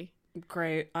MTV.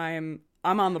 Great. I am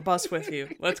I'm on the bus with you.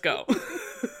 Let's go.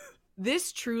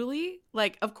 This truly,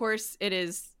 like, of course it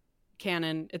is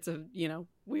canon. It's a, you know,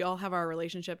 we all have our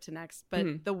relationship to Next,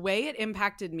 but the way it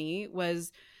impacted me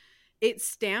was it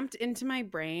stamped into my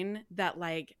brain that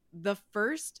like the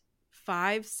first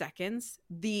 5 seconds,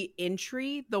 the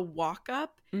entry, the walk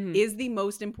up is the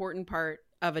most important part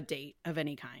of a date of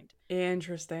any kind.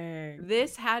 Interesting.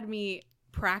 This had me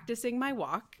practicing my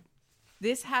walk.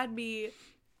 This had me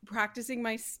practicing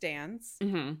my stance.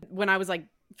 When I was like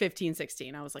 15,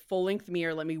 16, I was like, full length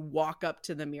mirror, let me walk up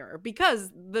to the mirror. Because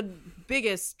the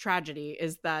biggest tragedy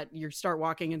is that you start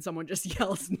walking and someone just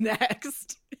yells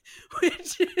next,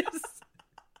 which is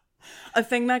a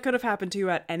thing that could have happened to you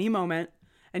at any moment,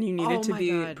 and you needed to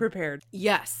be prepared.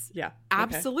 Yes. Yeah.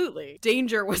 Absolutely. Okay.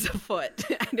 Danger was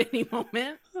afoot at any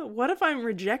moment. What if I'm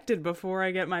rejected before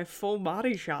I get my full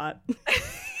body shot? Yeah.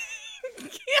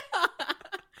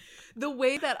 The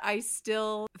way that I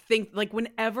still think, like,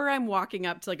 whenever I'm walking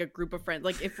up to like a group of friends,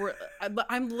 like if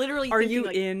I'm literally Are thinking, you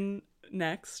like, in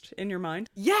Next in your mind?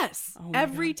 Yes. Oh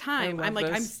every God. time I'm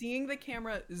like, I'm seeing the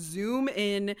camera zoom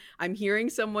in, I'm hearing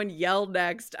someone yell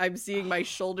next, I'm seeing my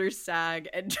shoulders sag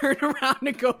and turn around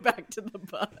and go back to the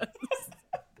bus.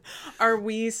 Are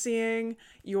we seeing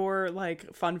your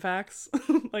like fun facts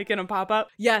like in a pop-up?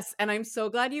 Yes, and I'm so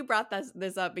glad you brought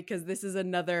this up, because this is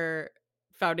another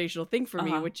foundational thing for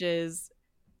me, which is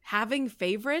having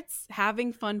favorites,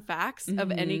 having fun facts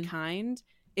of any kind,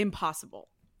 impossible.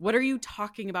 What are you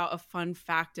talking about? A fun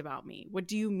fact about me? What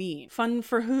do you mean? Fun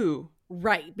for who?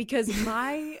 Right, because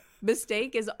my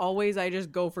mistake is always I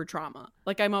just go for trauma.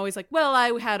 Like I'm always like, well,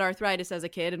 I had arthritis as a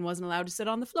kid and wasn't allowed to sit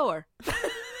on the floor.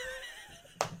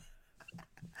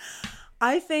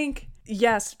 I think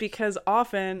yes, because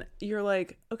often you're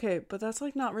like, okay, but that's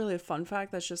like not really a fun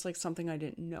fact. That's just like something I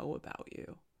didn't know about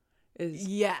you.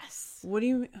 Yes.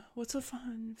 What's a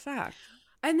fun fact?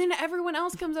 And then everyone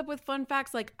else comes up with fun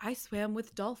facts like, I swam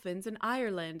with dolphins in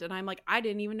Ireland. And I'm like, I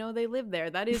didn't even know they lived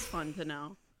there. That is fun to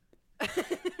know.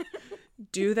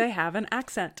 Do they have an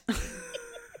accent?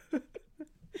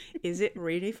 Is it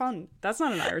really fun? That's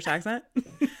not an Irish accent.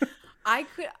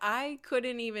 I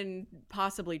couldn't even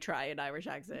possibly try an Irish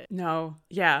accent. No.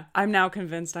 Yeah. I'm now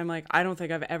convinced. I'm like, I don't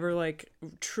think I've ever like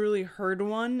truly heard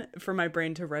one for my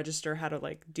brain to register how to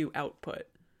like do output.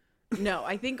 No,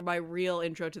 I think my real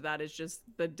intro to that is just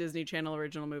the Disney Channel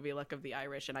original movie Luck of the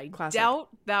Irish, and I doubt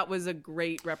that was a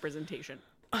great representation.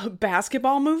 A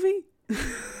basketball movie?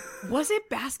 Was it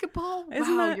basketball?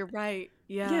 You're right.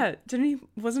 Yeah. Yeah,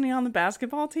 wasn't he on the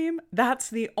basketball team? That's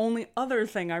the only other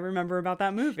thing I remember about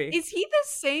that movie. Is he the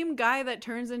same guy that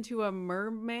turns into a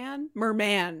merman?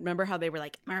 Merman. Remember how they were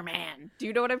like, merman. Do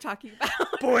you know what I'm talking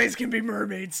about? Boys can be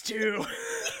mermaids too. Yeah,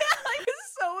 he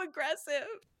was so aggressive.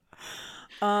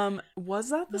 Was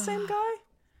that the same guy?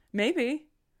 Maybe.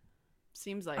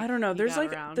 Seems like I don't know.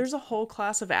 There's a whole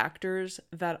class of actors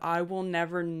that I will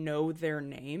never know their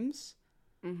names,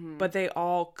 but they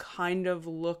all kind of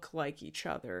look like each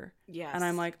other. Yes. And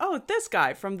I'm like, oh, this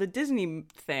guy from the Disney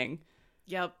thing.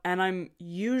 Yep. And I'm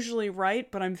usually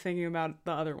right, but I'm thinking about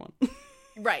the other one.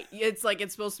 Right. It's like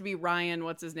it's supposed to be Ryan,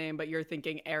 what's his name, but you're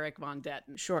thinking Eric Von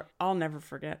Detten. Sure. I'll never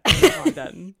forget Eric Von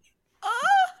Detten.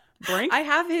 Brink? I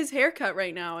have his haircut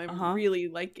right now. I'm really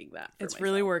liking that. It's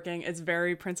really working. It's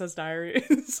very Princess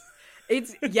Diaries.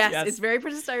 It's it's very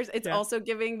Princess Diaries. It's also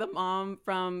giving the mom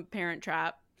from Parent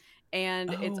Trap,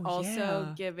 and it's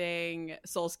also giving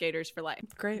Soul Skaters for Life.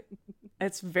 Great.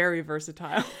 It's very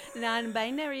versatile.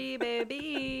 Non-binary,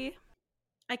 baby.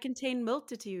 I contain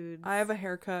multitudes. I have a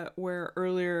haircut where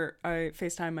earlier I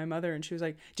FaceTimed my mother and she was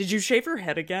like, "Did you shave your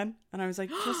head again?" And I was like,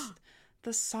 "Just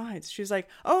the sides." She was like,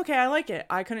 "Oh, okay, I like it.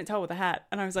 I couldn't tell with a hat."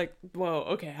 And I was like, "Whoa,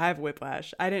 okay, I have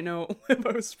whiplash." I didn't know if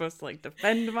I was supposed to like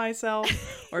defend myself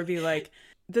or be like,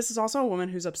 this is also a woman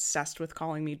who's obsessed with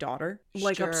calling me daughter.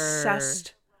 Like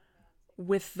obsessed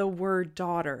with the word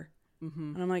daughter.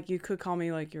 And I'm like, you could call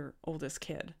me like your oldest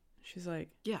kid. She's like,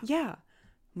 yeah,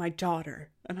 my daughter.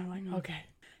 And I'm like, okay.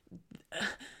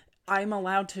 I'm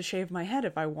allowed to shave my head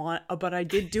if I want, but I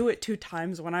did do it 2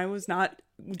 times when I was not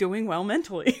doing well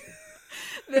mentally.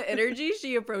 The energy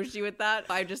she approached you with that,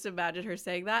 I just imagined her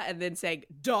saying that and then saying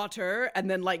daughter and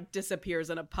then like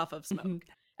disappears in a puff of smoke.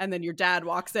 And then your dad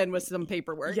walks in with some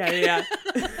paperwork. Yeah.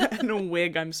 And a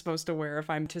wig I'm supposed to wear if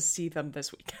I'm to see them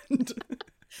this weekend.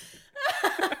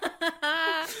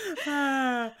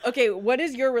 Okay, what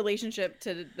is your relationship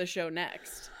to the show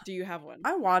Next? Do you have one?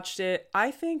 I watched it.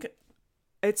 I think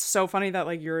it's so funny that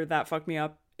like you're that fuck me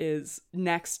up is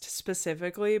Next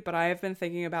specifically, but I have been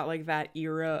thinking about like that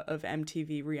era of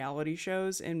MTV reality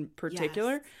shows in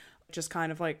particular. just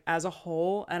kind of like as a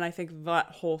whole. And I think that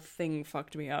whole thing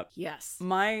fucked me up. Yes.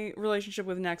 My relationship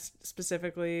with Next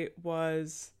specifically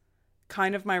was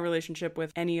kind of my relationship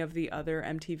with any of the other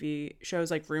MTV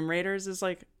shows. Like Room Raiders is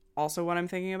like also what I'm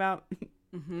thinking about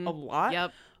a lot.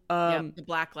 Yep. The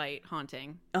blacklight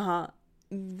haunting.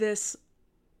 This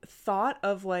thought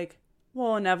of like,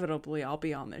 well, inevitably I'll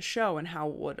be on this show, and how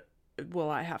will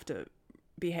I have to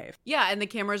behave? Yeah, and the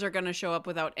cameras are going to show up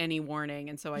without any warning,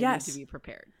 and so I need to be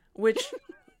prepared. Which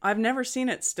I've never seen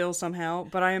it still somehow,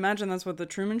 but I imagine that's what the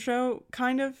Truman Show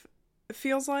kind of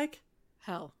feels like.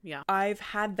 Hell, yeah. I've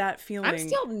had that feeling. I'm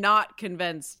still not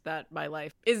convinced that my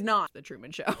life is not the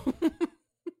Truman Show.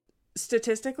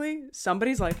 Statistically,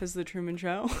 somebody's life is the Truman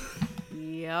Show.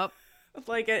 Yep.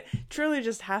 Like, it truly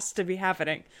just has to be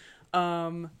happening.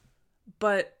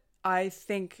 But I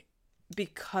think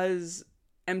because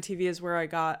MTV is where I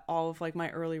got all of like my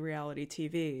early reality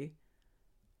TV,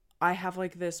 I have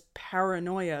like this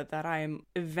paranoia that I'm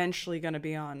eventually going to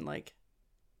be on like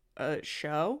a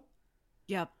show.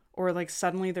 Yep. Or like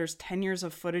suddenly there's 10 years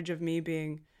of footage of me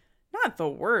being not the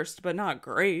worst, but not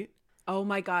great. Oh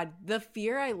my God. The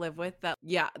fear I live with that,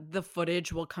 the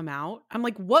footage will come out. I'm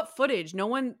like, what footage?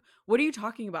 What are you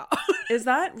talking about? Is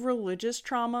that religious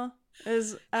trauma?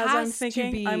 As I'm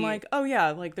thinking, I'm like, oh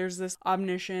yeah, like there's this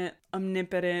omniscient,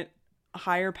 omnipotent,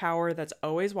 higher power that's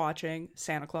always watching,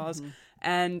 Santa Claus.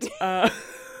 And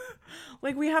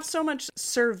like we have so much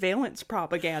surveillance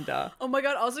propaganda. Oh my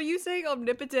God. Also, you saying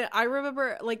omnipotent. I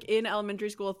remember like in elementary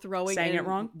school saying it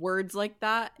wrong, words like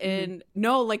that. And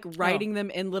no, like writing them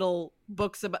in little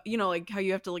books about, like how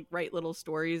you have to like write little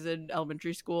stories in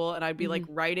elementary school. And I'd be like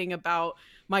writing about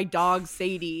my dog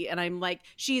Sadie. And I'm like,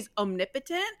 she's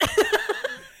omnipotent.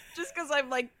 Just because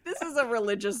I'm like, this is a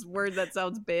religious word that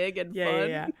sounds big and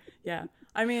fun. Yeah.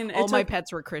 I mean, all my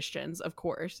pets were Christians, of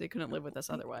course. They couldn't live with us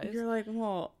otherwise. You're like,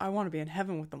 well, I want to be in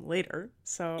heaven with them later,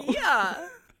 so yeah.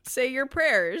 Say your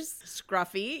prayers,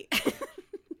 Scruffy.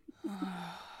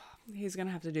 He's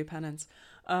gonna have to do penance.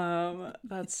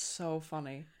 That's so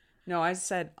funny. No, I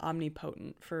said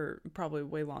omnipotent for probably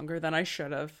way longer than I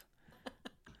should have.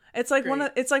 It's like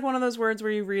it's like one of those words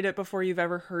where you read it before you've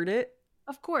ever heard it,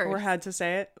 of course, or had to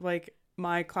say it. Like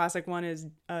my classic one is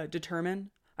determine.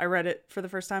 I read it for the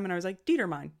first time and I was like,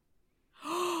 Dietermine.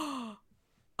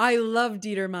 I love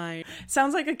Dietermine.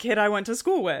 Sounds like a kid I went to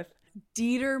school with.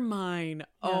 Dietermine. Yeah.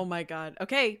 Oh my God.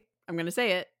 Okay, I'm going to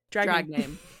say it. Drag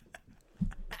name.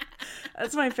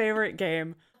 That's my favorite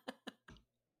game.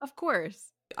 Of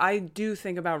course. I do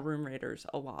think about Room Raiders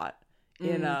a lot.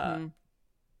 I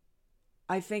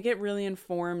think it really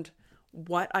informed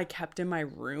what I kept in my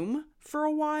room for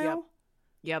a while.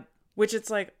 Yep. Which it's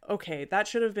like, okay, that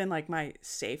should have been like my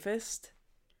safest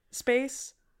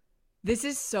space. This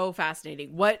is so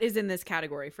fascinating. What is in this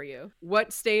category for you?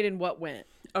 What stayed and what went?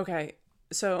 Okay,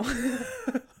 so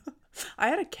I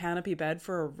had a canopy bed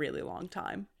for a really long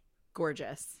time.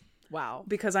 Gorgeous. Wow.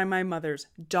 Because I'm my mother's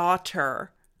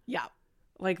daughter. Yeah.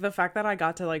 Like the fact that I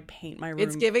got to like paint my room.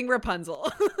 It's giving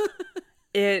Rapunzel.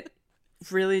 It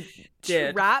really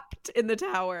did. Trapped in the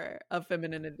tower of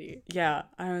femininity. Yeah.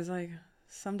 I was like,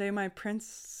 someday my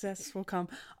princess will come.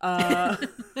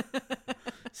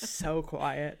 So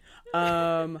quiet.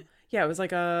 Yeah, it was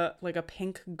like a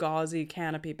pink gauzy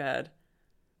canopy bed.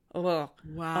 Ugh.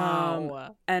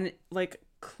 Wow. And like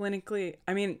clinically,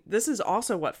 I mean, this is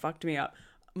also what fucked me up.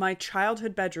 My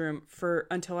childhood bedroom for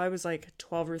until I was like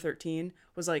 12 or 13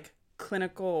 was like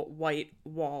clinical white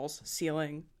walls,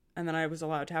 ceiling, and then I was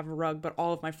allowed to have a rug, but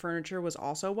all of my furniture was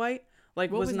also white.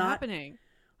 Like, what was not happening?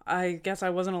 I guess I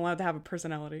wasn't allowed to have a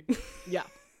personality. Yeah.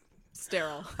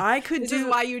 Sterile. This is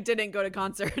why you didn't go to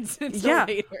concerts until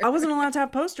later. I wasn't allowed to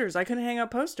have posters. I couldn't hang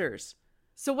up posters.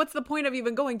 So what's the point of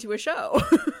even going to a show?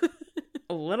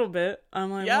 A little bit. I'm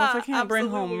like, well, if I can't bring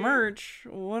home merch,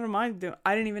 what am I doing?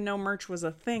 I didn't even know merch was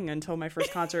a thing until my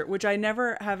first concert, which I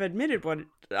never have admitted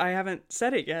I haven't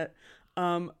said it yet.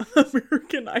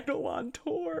 American Idol on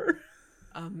tour.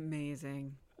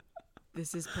 Amazing.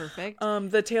 This is perfect.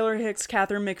 The Taylor Hicks,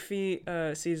 Catherine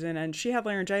McPhee season, and she had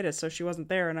laryngitis, so she wasn't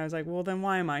there. And I was like, well, then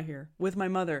why am I here? With my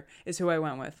mother is who I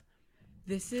went with.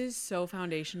 This is so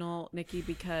foundational, Nikki,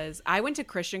 because I went to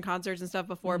Christian concerts and stuff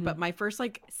before, but my first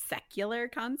like secular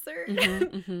concert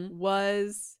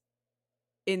was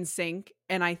NSYNC,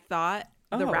 and I thought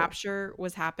the rapture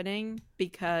was happening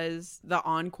because the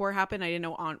encore happened. I didn't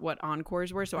know what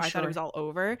encores were, so I thought it was all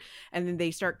over. And then they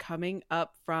start coming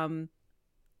up from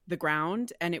the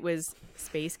ground, and it was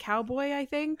Space Cowboy, I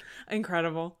think.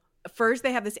 Incredible. First,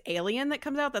 they have this alien that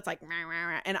comes out that's like, rah, rah,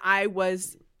 rah, and I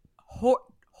was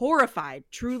horrified,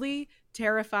 truly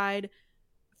terrified,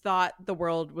 thought the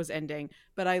world was ending.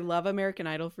 But I love American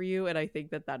Idol for you, and I think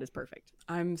that that is perfect.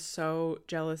 I'm so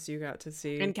jealous you got to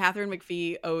see. And Catherine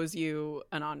McPhee owes you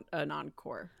an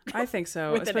encore. I think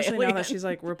so, With an especially now alien. that she's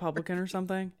like Republican or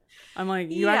something. I'm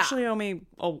like, you Yeah. actually owe me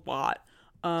a lot.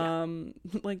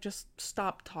 Like, just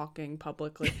stop talking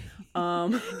publicly.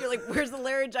 You're like, where's the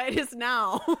laryngitis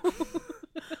now?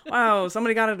 Wow,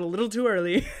 somebody got it a little too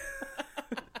early.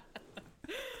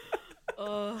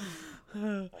 Oh.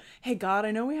 Hey, God,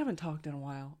 I know we haven't talked in a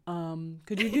while.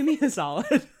 Could you do me a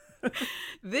solid?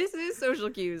 This is Social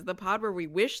Cues, the pod where we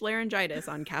wish laryngitis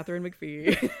on Catherine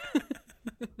McPhee.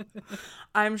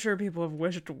 I'm sure people have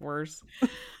wished worse.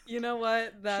 You know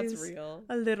what? That's She's real.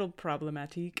 A little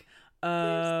problematic.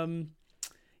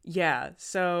 Yeah,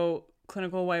 so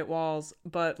clinical white walls,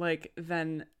 but like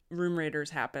then Room Raiders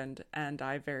happened, and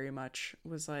I very much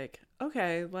was like,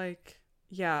 okay, like,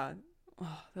 yeah,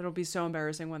 that'll be so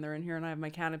embarrassing when they're in here and I have my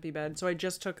canopy bed. So I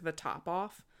just took the top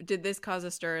off. Did this cause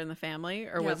a stir in the family,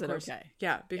 or Yeah, was of it course. okay?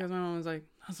 Yeah, because my mom was like,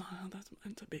 that's not how that's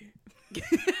meant to be.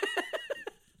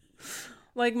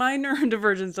 Like, my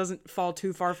neurodivergence doesn't fall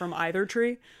too far from either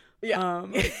tree. Yeah.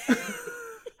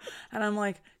 And I'm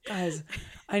like, guys,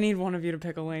 I need one of you to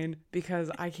pick a lane because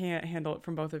I can't handle it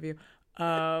from both of you.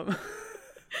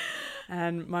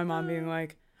 And my mom being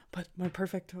like, but my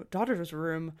perfect daughter's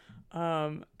room.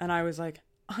 And I was like,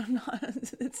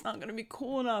 it's not going to be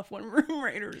cool enough when Room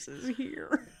Raiders is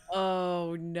here.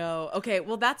 Oh no. Okay,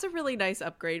 well that's a really nice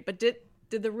upgrade. But did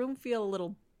the room feel a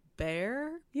little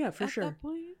bare? Yeah, for at sure. that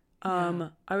point?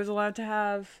 I was allowed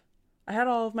to I had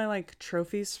all of my like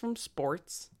trophies from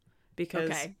sports because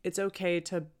Okay. it's okay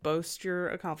to boast your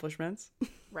accomplishments.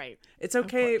 Right. It's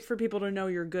okay for people to know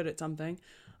you're good at something.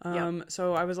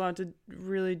 So I was allowed to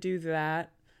really do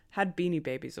that. Had Beanie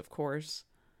Babies, of course.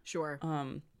 Sure.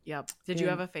 Yep. Did you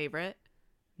have a favorite?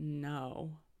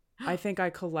 No. I think I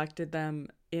collected them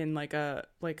in I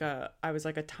was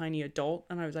like a tiny adult,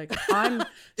 and I was like,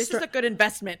 This is a good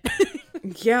investment.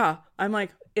 yeah. I'm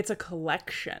like, it's a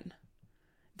collection.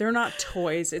 They're not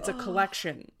toys. It's a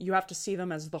collection. You have to see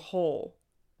them as the whole.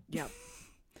 Yep.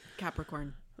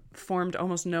 Capricorn. Formed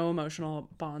almost no emotional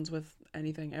bonds with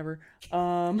anything ever.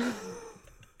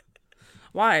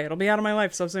 Why? It'll be out of my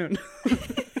life so soon.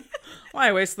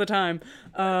 Why waste the time?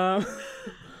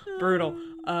 Brutal.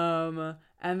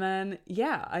 And then,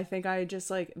 yeah, I think I just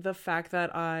like the fact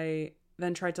that I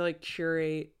then tried to like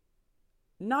curate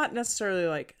not necessarily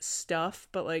like stuff,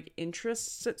 but like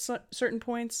interests at certain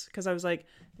points. Cause I was like,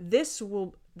 this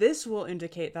will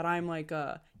indicate that I'm like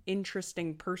a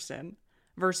interesting person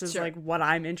versus Sure. like what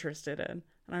I'm interested in.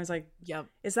 And I was like, Yep.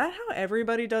 is that how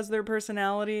everybody does their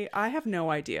personality? I have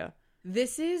no idea.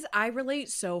 I relate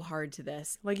so hard to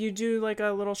this. Like, you do like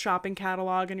a little shopping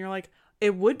catalog and you're like,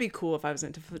 it would be cool if I was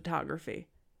into photography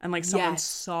and like someone Yes.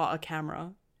 saw a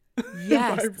camera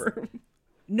Yes. in my room.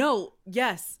 No,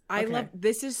 yes. I Okay. love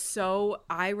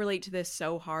I relate to this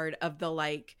so hard of the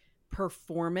like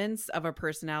performance of a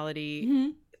personality Mm-hmm.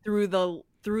 through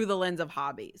the lens of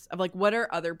hobbies. Of like, what are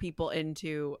other people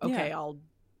into? Okay, Yeah. I'll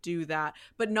do that,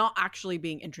 but not actually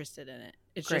being interested in it.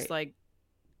 It's Great. just like,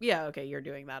 yeah, okay, you're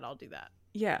doing that, I'll do that.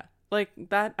 Yeah. Like,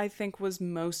 that I think was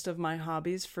most of my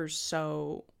hobbies for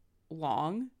so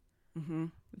long Mm-hmm.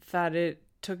 that it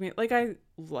took me like I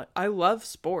love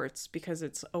sports because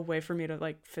it's a way for me to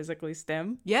like physically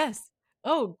stim. Yes.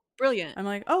 Oh, brilliant. I'm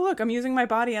like, oh look, I'm using my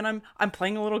body and I'm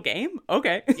playing a little game.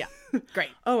 Okay. Yeah. Great.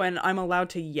 Oh, and I'm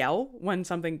allowed to yell when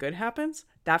something good happens.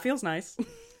 That feels nice.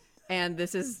 And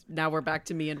now we're back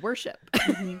to me in worship.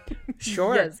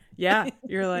 Sure. Yes. Yeah.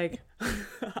 You're like,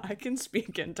 I can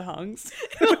speak in tongues.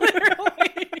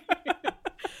 Literally.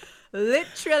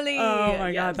 Oh my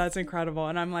Yes. God, that's incredible.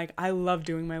 And I'm like, I love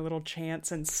doing my little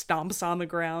chants and stomps on the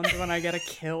ground when I get a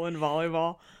kill in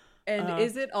volleyball. And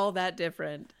is it all that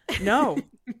different? No.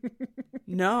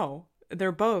 No.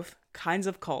 They're both kinds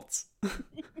of cults.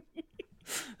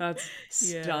 That's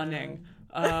stunning.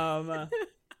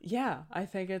 Yeah, I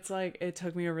think it's like it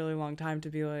took me a really long time to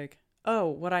be like, oh,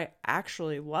 what I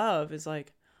actually love is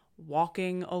like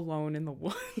walking alone in the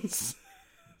woods.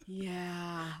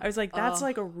 Yeah. I was like, that's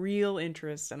like a real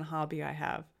interest and hobby I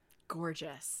have.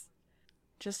 Gorgeous.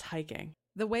 Just hiking.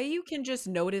 The way you can just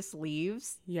notice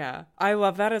leaves. Yeah. I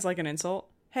love that as like an insult.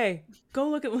 Hey, go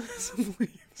look at some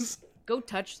leaves. Go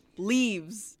touch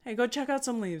leaves. Hey, go check out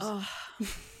some leaves. Oh,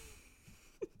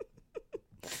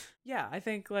 Yeah, I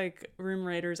think like Room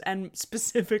Raiders and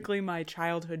specifically my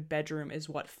childhood bedroom is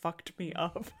what fucked me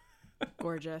up.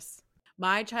 gorgeous.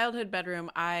 My childhood bedroom,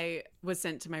 I was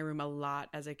sent to my room a lot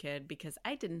as a kid because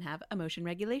I didn't have emotion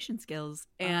regulation skills.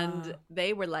 And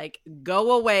they were like,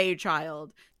 go away,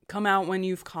 child. Come out when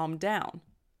you've calmed down.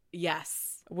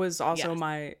 Yes. was also Yes.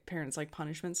 my parents' like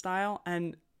punishment style.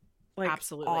 And like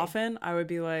Absolutely. often I would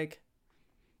be like,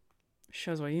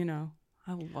 shows what you know.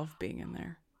 I love being in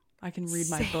there. I can read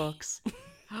my Same. books.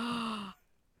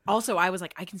 Also, I was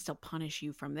like, I can still punish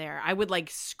you from there. I would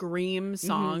like scream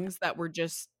songs that were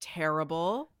just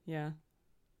terrible. Yeah.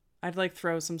 I'd like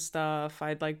throw some stuff.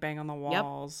 I'd like bang on the Yep.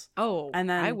 walls. Oh, And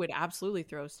then I would absolutely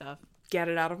throw stuff. get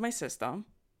it out of my system.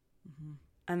 Mhm.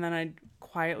 And then I'd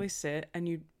quietly sit and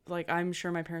you like, I'm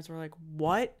sure my parents were like,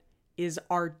 what is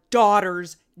our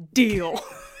daughter's deal?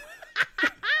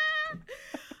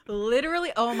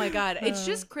 Literally, oh my god, it's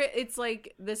just it's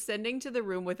like the sending to the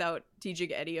room without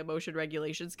teaching any emotion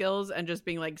regulation skills and just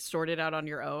being like sorted out on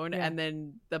your own, Yeah. and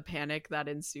then the panic that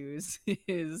ensues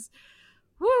is,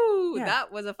 woo, Yeah.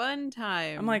 that was a fun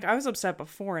time. I'm like, I was upset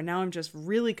before and now I'm just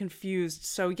really confused.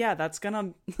 So yeah, that's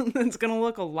gonna it's gonna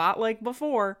look a lot like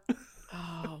before.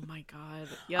 oh my god,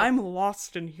 yep. I'm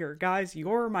lost in here, guys.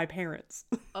 You're my parents.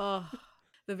 Oh,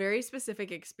 the very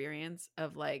specific experience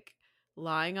of like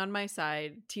lying on my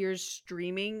side, tears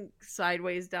streaming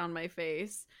sideways down my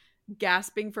face,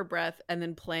 gasping for breath, and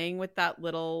then playing with that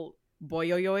little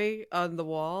boyoyoy on the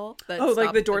wall. That Oh,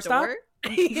 like the stops doorstop?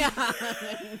 Yeah.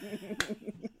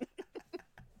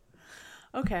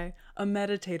 Okay, a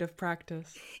meditative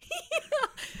practice.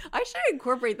 I should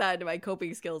incorporate that into my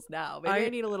coping skills now. Maybe I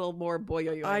need a little more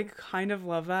boyoyoy. I kind of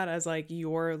love that as like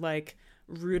your like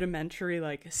rudimentary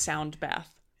like sound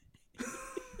bath.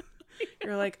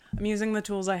 You're like, I'm using the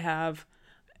tools I have.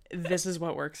 This is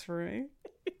what works for me.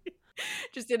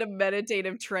 Just in a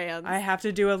meditative trance. I have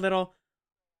to do a little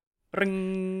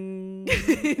ring.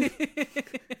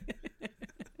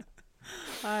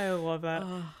 I love that.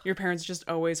 Ugh. Your parents just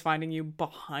always finding you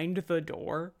behind the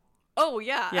door. Oh,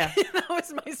 yeah. Yeah. That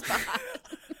was my spot.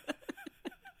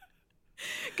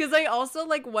 Because I also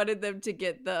like wanted them to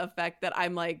get the effect that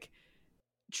I'm like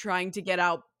trying to get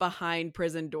out behind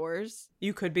prison doors.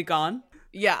 You could be gone.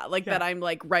 Yeah, like Yeah. that I'm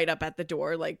like right up at the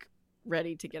door, like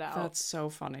ready to get out. That's so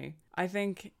funny. I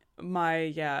think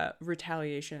my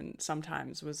retaliation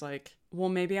sometimes was like, well,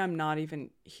 maybe I'm not even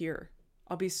here.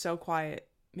 I'll be so quiet.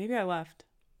 Maybe I left.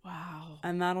 Wow.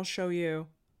 And that'll show you.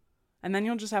 And then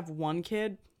you'll just have one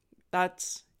kid.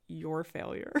 That's your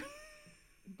failure.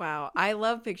 Wow. I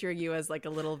love picturing you as like a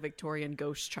little Victorian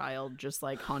ghost child just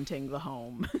like haunting the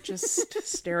home. Just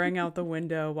staring out the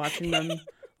window, watching them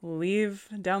leave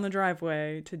down the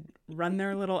driveway to run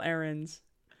their little errands.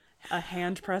 A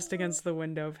hand pressed against the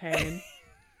window pane.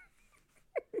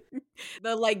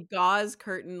 The like gauze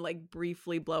curtain like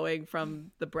briefly blowing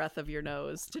from the breath of your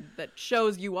nose that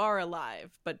shows you are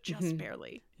alive, but just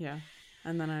barely. Yeah.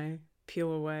 And then I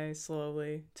peel away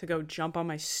slowly to go jump on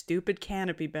my stupid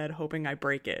canopy bed hoping I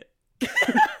break it.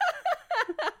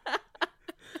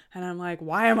 And I'm like,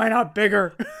 why am I not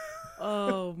bigger?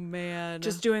 Oh man.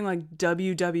 Just doing like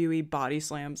WWE body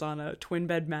slams on a twin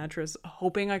bed mattress,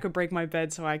 hoping I could break my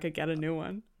bed so I could get a new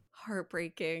one.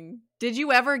 heartbreaking. Did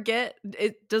you ever get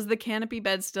it? Does the canopy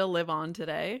bed still live on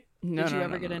today? No, Did you no,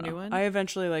 ever no, get no, a no. new one? I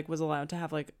eventually like was allowed to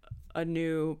have like a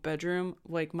new bedroom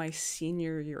like my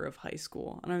senior year of high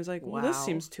school. And I was like, well, this Wow.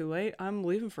 seems too late. I'm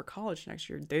leaving for college next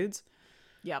year, dudes.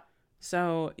 Yep.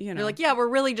 So, you know. They're like, yeah, we're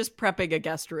really just prepping a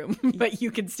guest room, but you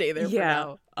can stay there for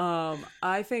now.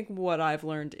 I think what I've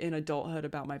learned in adulthood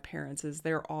about my parents is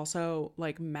they're also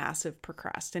like massive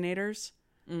procrastinators.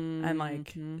 And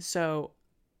like, so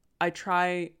I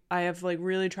have like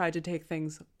really tried to take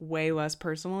things way less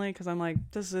personally because I'm like,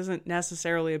 this isn't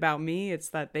necessarily about me. It's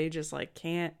that they just like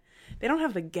they don't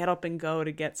have the get up and go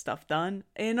to get stuff done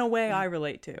in a way I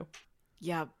relate to.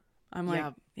 Yeah. I'm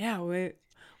like,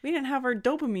 we didn't have our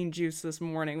dopamine juice this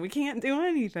morning. We can't do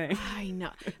anything. I know.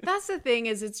 That's the thing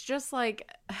is it's just like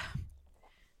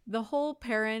the whole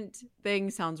parent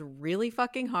thing sounds really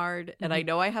fucking hard. And I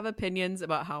know I have opinions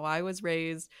about how I was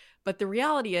raised. But the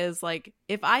reality is, like,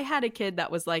 if I had a kid that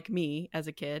was like me as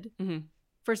a kid,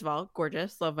 first of all,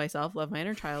 gorgeous, love myself, love my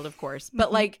inner child, of course.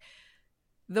 But like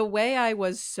the way I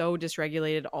was so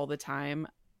dysregulated all the time,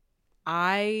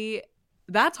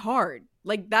 that's hard.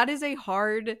 Like that is a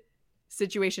hard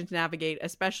situation to navigate,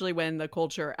 especially when the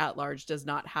culture at large does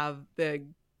not have the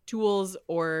tools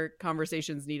or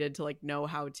conversations needed to like know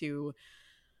how to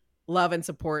love and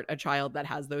support a child that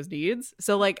has those needs.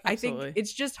 So like Absolutely. I think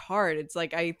it's just hard. It's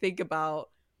like I think about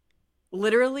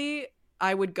literally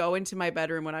I would go into my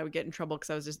bedroom when I would get in trouble because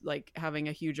I was just like having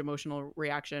a huge emotional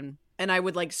reaction and I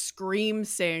would like scream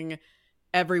sing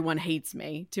 "Everyone Hates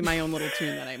Me" to my own little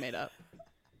tune that I made up.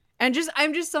 And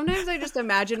sometimes I just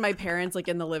imagine my parents like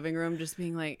in the living room just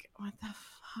being like, what the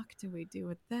fuck do we do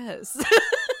with this?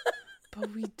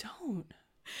 But we don't.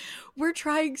 We're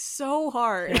trying so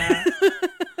hard. Yeah.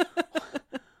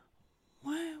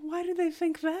 Why do they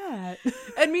think that?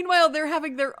 And meanwhile, they're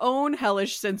having their own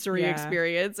hellish sensory Yeah.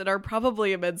 experience and are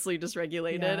probably immensely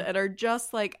dysregulated and are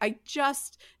just like, I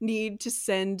just need to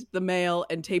send the mail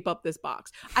and tape up this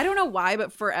box. I don't know why,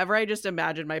 but forever I just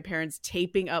imagined my parents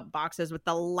taping up boxes with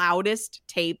the loudest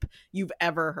tape you've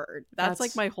ever heard. That's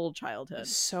like my whole childhood.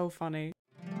 So funny.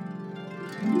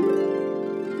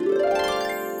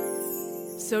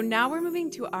 So now we're moving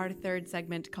to our third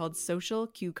segment called Social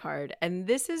Cue Card. And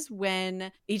this is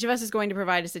when each of us is going to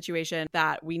provide a situation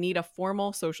that we need a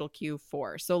formal social cue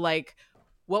for. So like,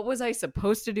 what was I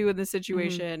supposed to do in this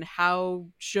situation? How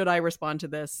should I respond to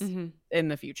this in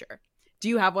the future? Do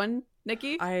you have one,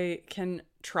 Nikki? I can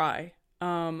try.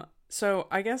 So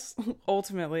I guess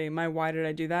ultimately my why did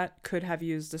I do that could have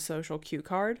used a social cue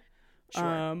card. Sure.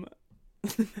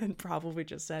 And probably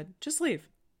just said, just leave.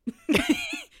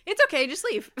 It's okay, just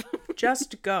leave.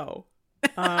 Just go.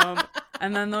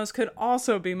 And then those could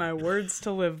also be my words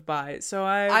to live by. So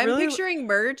I'm really picturing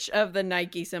merch of the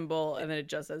Nike symbol and then it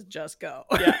just says just go.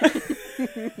 Yeah.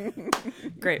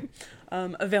 Great.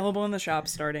 Available in the shop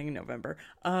starting in November.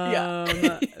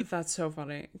 That's so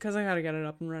funny because I gotta get it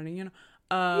up and running, you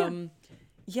know.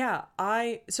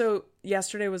 So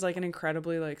yesterday was like an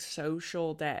incredibly like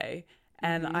social day,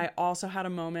 and I also had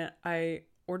a moment. I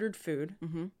ordered food.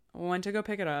 Went to go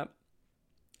pick it up.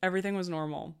 Everything was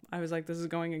normal. I was like, this is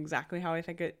going exactly how I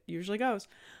think it usually goes.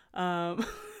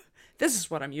 This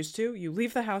is what I'm used to. You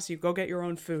leave the house, you go get your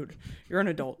own food. You're an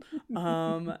adult.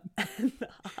 And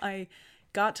I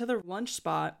got to the lunch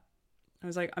spot. I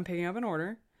was like, I'm picking up an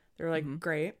order. They were like,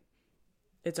 great.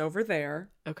 It's over there.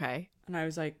 Okay. And I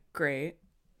was like, great.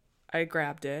 I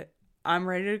grabbed it. I'm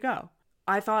ready to go.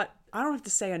 I thought, I don't have to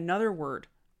say another word.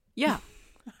 Yeah.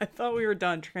 I thought we were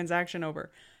done. Transaction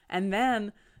over. And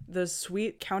then the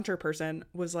sweet counter person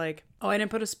was like, oh, I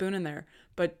didn't put a spoon in there,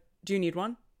 but do you need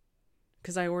one?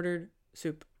 Because I ordered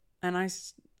soup. And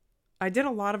I did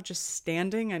a lot of just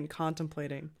standing and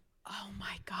contemplating. Oh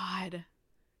my God.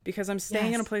 Because I'm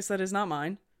staying in a place that is not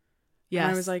mine. Yes.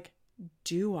 And I was like,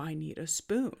 do I need a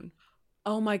spoon?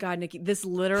 Oh my God, Nikki, this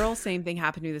literal same thing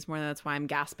happened to me this morning. That's why I'm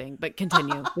gasping, but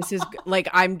continue. This is like,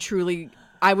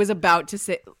 I was about to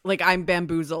say, like, I'm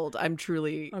bamboozled. I'm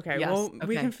truly. Okay, yes,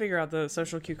 we can figure out the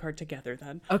social cue card together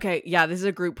then. Okay, yeah, this is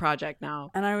a group project now.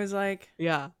 And I was like,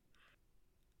 yeah.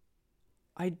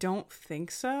 I don't think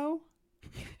so.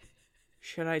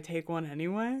 Should I take one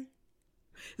anyway?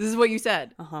 This is what you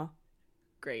said. Uh-huh.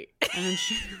 Great. And then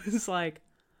she was like,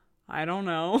 I don't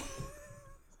know.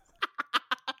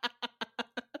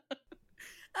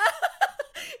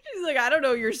 She's like, I don't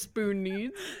know your spoon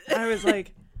needs. I was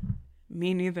like,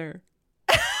 me neither.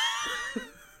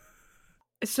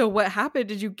 So what happened?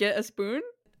 Did you get a spoon?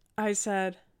 I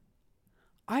said,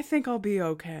 I think I'll be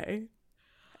okay.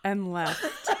 And left.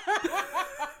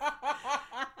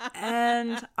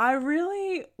 And I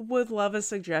really would love a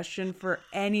suggestion for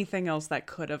anything else that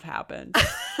could have happened.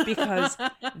 Because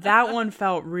that one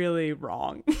felt really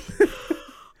wrong.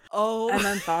 Oh. And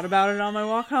then thought about it on my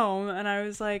walk home. And I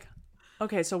was like,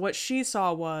 okay, so what she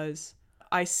saw was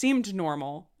I seemed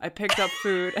normal. I picked up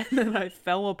food and then I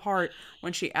fell apart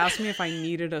when she asked me if I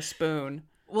needed a spoon.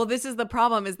 Well, this is the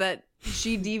problem, is that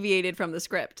she deviated from the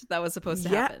script that was supposed to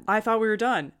happen. I thought we were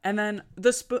done. And then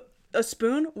a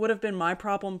spoon would have been my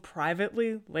problem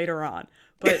privately later on.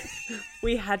 But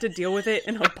we had to deal with it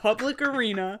in a public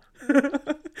arena.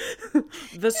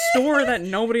 The store that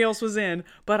nobody else was in.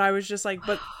 But I was just like,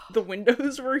 but the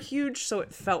windows were huge, so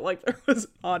it felt like there was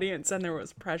an audience and there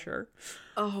was pressure.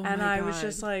 Oh, and my I God. was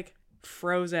just like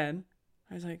frozen.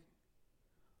 I was like,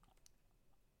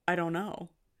 I don't know.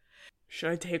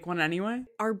 Should I take one anyway?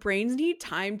 Our brains need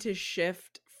time to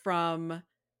shift from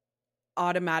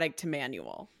automatic to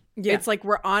manual. Yeah. It's like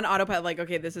we're on autopilot, like,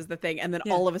 okay, this is the thing. And then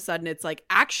all of a sudden it's like,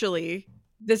 actually,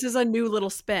 this is a new little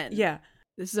spin. Yeah.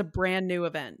 This is a brand new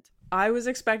event. I was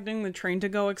expecting the train to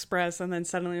go express, and then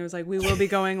suddenly it was like, we will be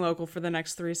going local for the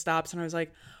next 3 stops. And I was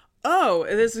like, oh,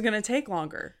 this is going to take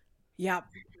longer. Yeah.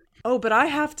 Oh, but I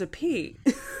have to pee.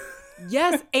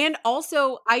 Yes. And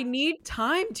also, I need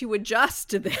time to adjust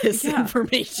to this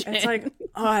information. It's like,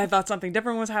 oh, I thought something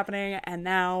different was happening. And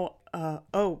now,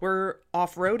 we're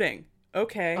off-roading.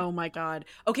 Okay. Oh my God.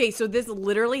 Okay, so this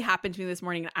literally happened to me this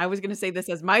morning. And I was going to say this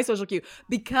as my social cue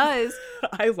because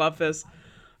I love this.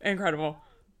 Incredible.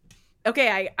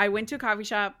 Okay, I went to a coffee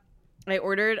shop. I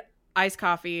ordered iced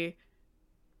coffee,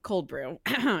 cold brew.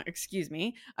 Excuse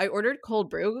me. I ordered cold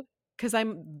brew because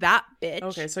I'm that bitch.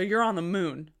 Okay, so you're on the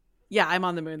moon. Yeah, I'm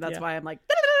on the moon. That's why I'm like,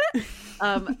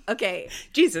 okay.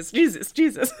 Jesus.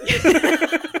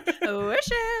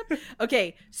 Worship.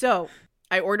 Okay, so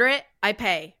I order it. I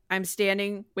pay. I'm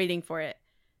standing waiting for it.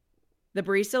 The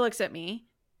barista looks at me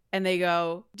and they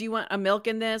go, do you want a milk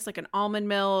in this? Like an almond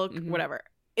milk, whatever.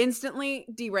 Instantly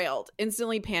derailed,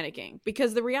 instantly panicking.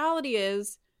 Because the reality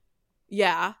is,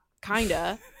 yeah,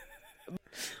 kinda.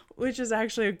 Which is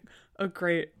actually a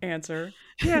great answer.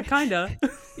 Yeah, kinda.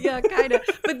 Yeah, kinda.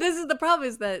 But this is the problem,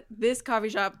 is that this coffee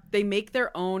shop, they make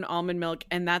their own almond milk,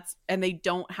 and they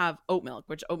don't have oat milk,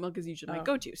 which oat milk is usually my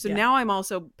go-to. So now I'm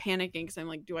also panicking because I'm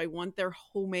like, do I want their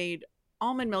homemade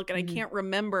almond milk? And I can't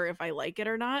remember if I like it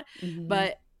or not.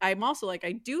 But I'm also like,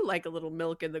 I do like a little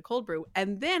milk in the cold brew.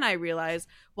 And then I realize,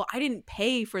 well, I didn't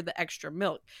pay for the extra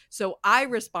milk. So I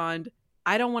respond,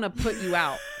 I don't want to put you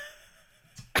out.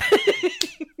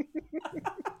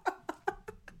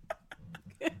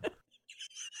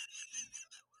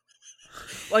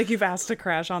 Like you've asked to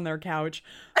crash on their couch.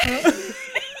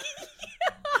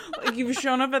 Like you've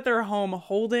shown up at their home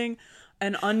holding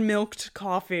an unmilked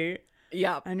coffee.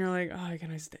 Yeah. And you're like, oh, can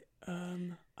I stay? I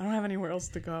don't have anywhere else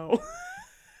to go.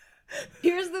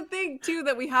 Here's the thing, too,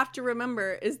 that we have to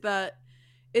remember is that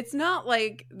it's not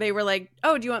like they were like,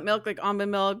 oh, do you want milk, like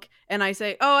almond milk? And I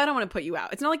say, oh, I don't want to put you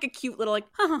out. It's not like a cute little like,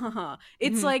 ha, ha, ha, ha.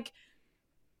 It's like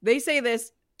they say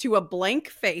this to a blank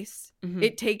face.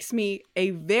 It takes me a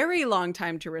very long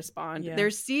time to respond. Yeah. They're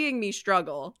seeing me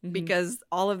struggle because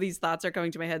all of these thoughts are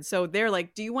coming to my head. So they're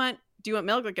like, do you want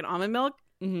milk, like an almond milk?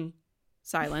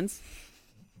 Silence.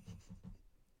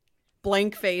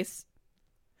 Blank face.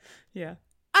 Yeah.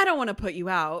 I don't want to put you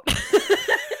out.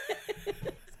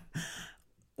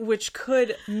 Which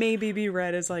could maybe be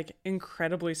read as like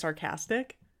incredibly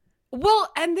sarcastic.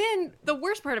 Well, and then the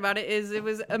worst part about it is it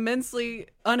was immensely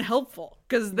unhelpful,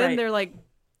 because then they're like,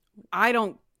 I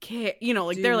don't care. You know,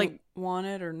 like they're like, want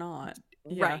it or not?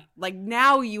 Yeah. Right. Like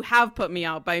now you have put me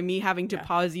out by me having to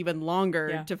pause even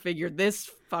longer to figure this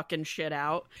fucking shit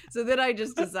out. So then I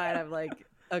just decide, I'm like,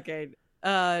 okay,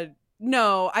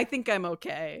 no, I think I'm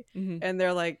okay. And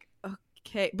they're like,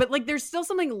 okay. But like there's still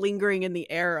something lingering in the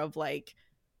air of like,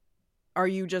 are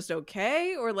you just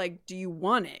okay? Or like, do you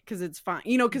want it? Because it's fine.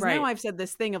 You know, because now I've said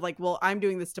this thing of like, well, I'm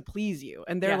doing this to please you.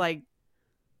 And they're like,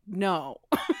 no.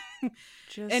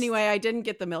 Anyway, I didn't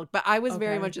get the milk, but I was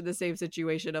very much in the same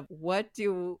situation of what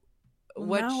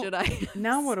should I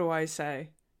now what do I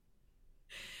say?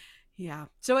 Yeah.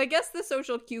 So I guess the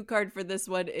social cue card for this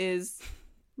one is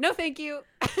no thank you.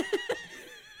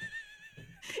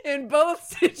 In both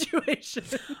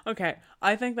situations. Okay.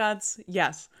 I think that's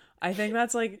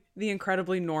like the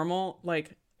incredibly normal,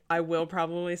 like I will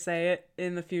probably say it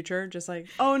in the future, just like,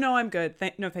 oh no, I'm good.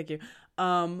 No, thank you.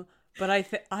 But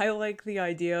I like the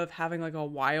idea of having like a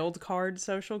wild card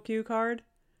social cue card.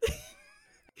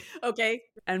 Okay.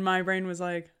 And my brain was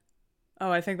like,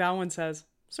 oh, I think that one says,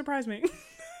 surprise me.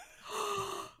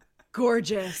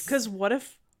 Gorgeous. Because what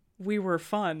if we were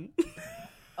fun?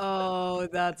 Oh,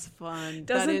 that's fun.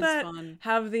 Doesn't that fun.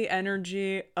 Have the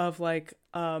energy of like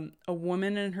a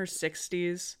woman in her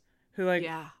 60s who like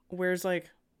wears like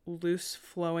loose,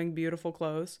 flowing, beautiful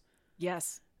clothes?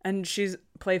 Yes. And she's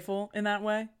playful in that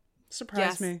way?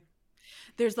 Surprise me.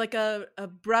 There's like a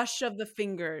brush of the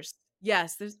fingers.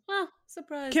 Yes, there's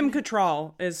surprise. Kim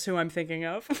Cattrall is who I'm thinking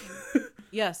of.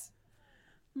 Yes.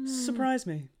 Surprise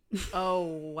me. Oh,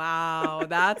 wow.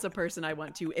 That's a person I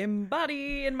want to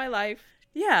embody in my life.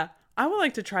 Yeah. I would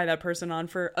like to try that person on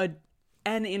for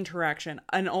an interaction.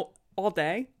 All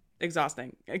day.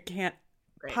 Exhausting. I can't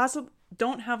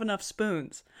don't have enough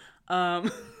spoons. I'm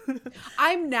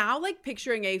now like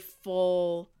picturing a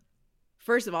full,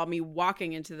 first of all, me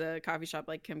walking into the coffee shop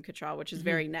like Kim Cattrall, which is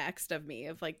very next of me,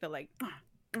 of like the like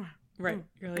right.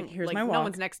 You're like, here's like, my walk. No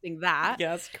one's nexting that.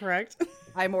 Yes, correct.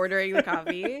 I'm ordering the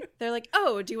coffee. They're like,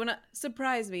 oh, do you want to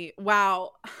surprise me?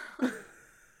 Wow.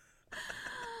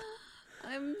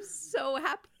 I'm so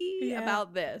happy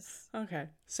about this. Okay.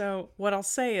 So what I'll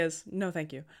say is no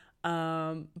thank you.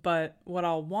 But what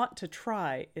I'll want to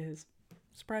try is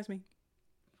surprise me.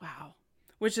 Wow.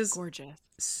 Which is gorgeous.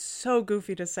 So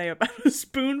goofy to say about a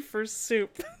spoon for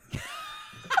soup.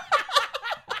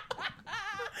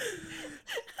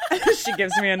 She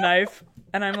gives me a knife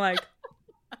and I'm like,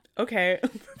 okay,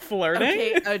 flirting.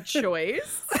 Okay, a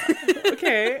choice.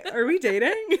 Okay, are we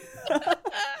dating?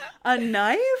 A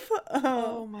knife?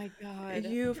 Oh my god.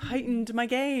 You've heightened my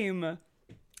game.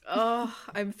 Oh,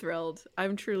 I'm thrilled.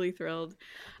 I'm truly thrilled.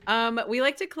 We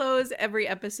like to close every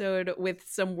episode with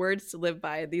some words to live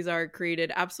by. These are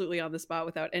created absolutely on the spot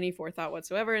without any forethought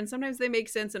whatsoever. And sometimes they make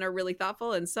sense and are really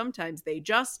thoughtful. And sometimes they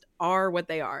just are what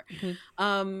they are.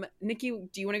 Nikki,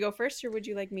 do you want to go first or would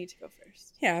you like me to go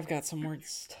first? Yeah, I've got some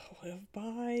words to live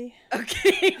by.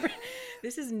 Okay.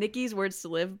 This is Nikki's words to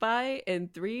live by in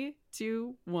 3,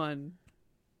 2, 1.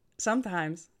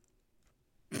 Sometimes.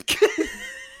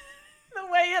 The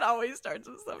way it always starts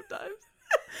with sometimes.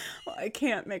 Well, I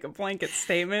can't make a blanket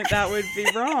statement. That would be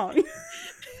wrong.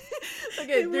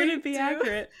 Okay, it wouldn't be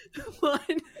accurate. 1,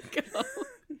 go.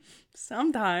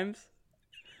 Sometimes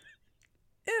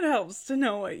it helps to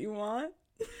know what you want.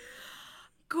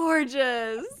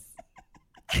 Gorgeous.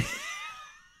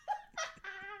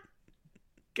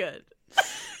 Good.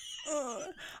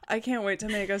 I can't wait to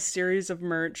make a series of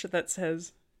merch that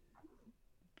says,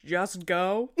 just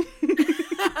go.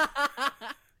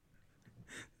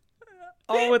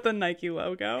 All with the Nike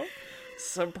logo.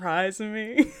 Surprise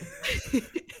me.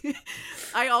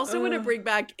 I also want to bring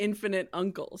back Infinite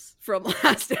Uncles from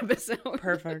last episode.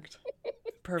 Perfect.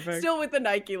 Still with the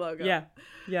Nike logo.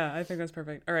 Yeah, I think that's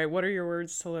perfect. All right, what are your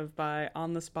words to live by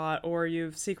on the spot, or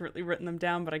you've secretly written them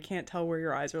down, but I can't tell where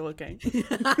your eyes are looking?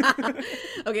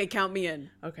 Okay, count me in.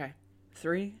 Okay.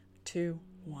 3, 2,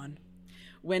 1.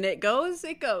 When it goes,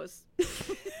 it goes.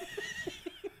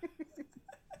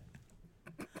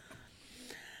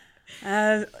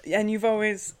 And you've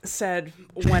always said,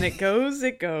 when it goes,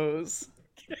 it goes.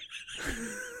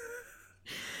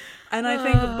 And I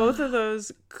think both of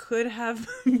those could have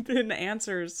been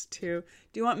answers to,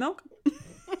 do you want milk?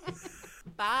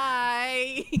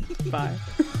 Bye. Bye.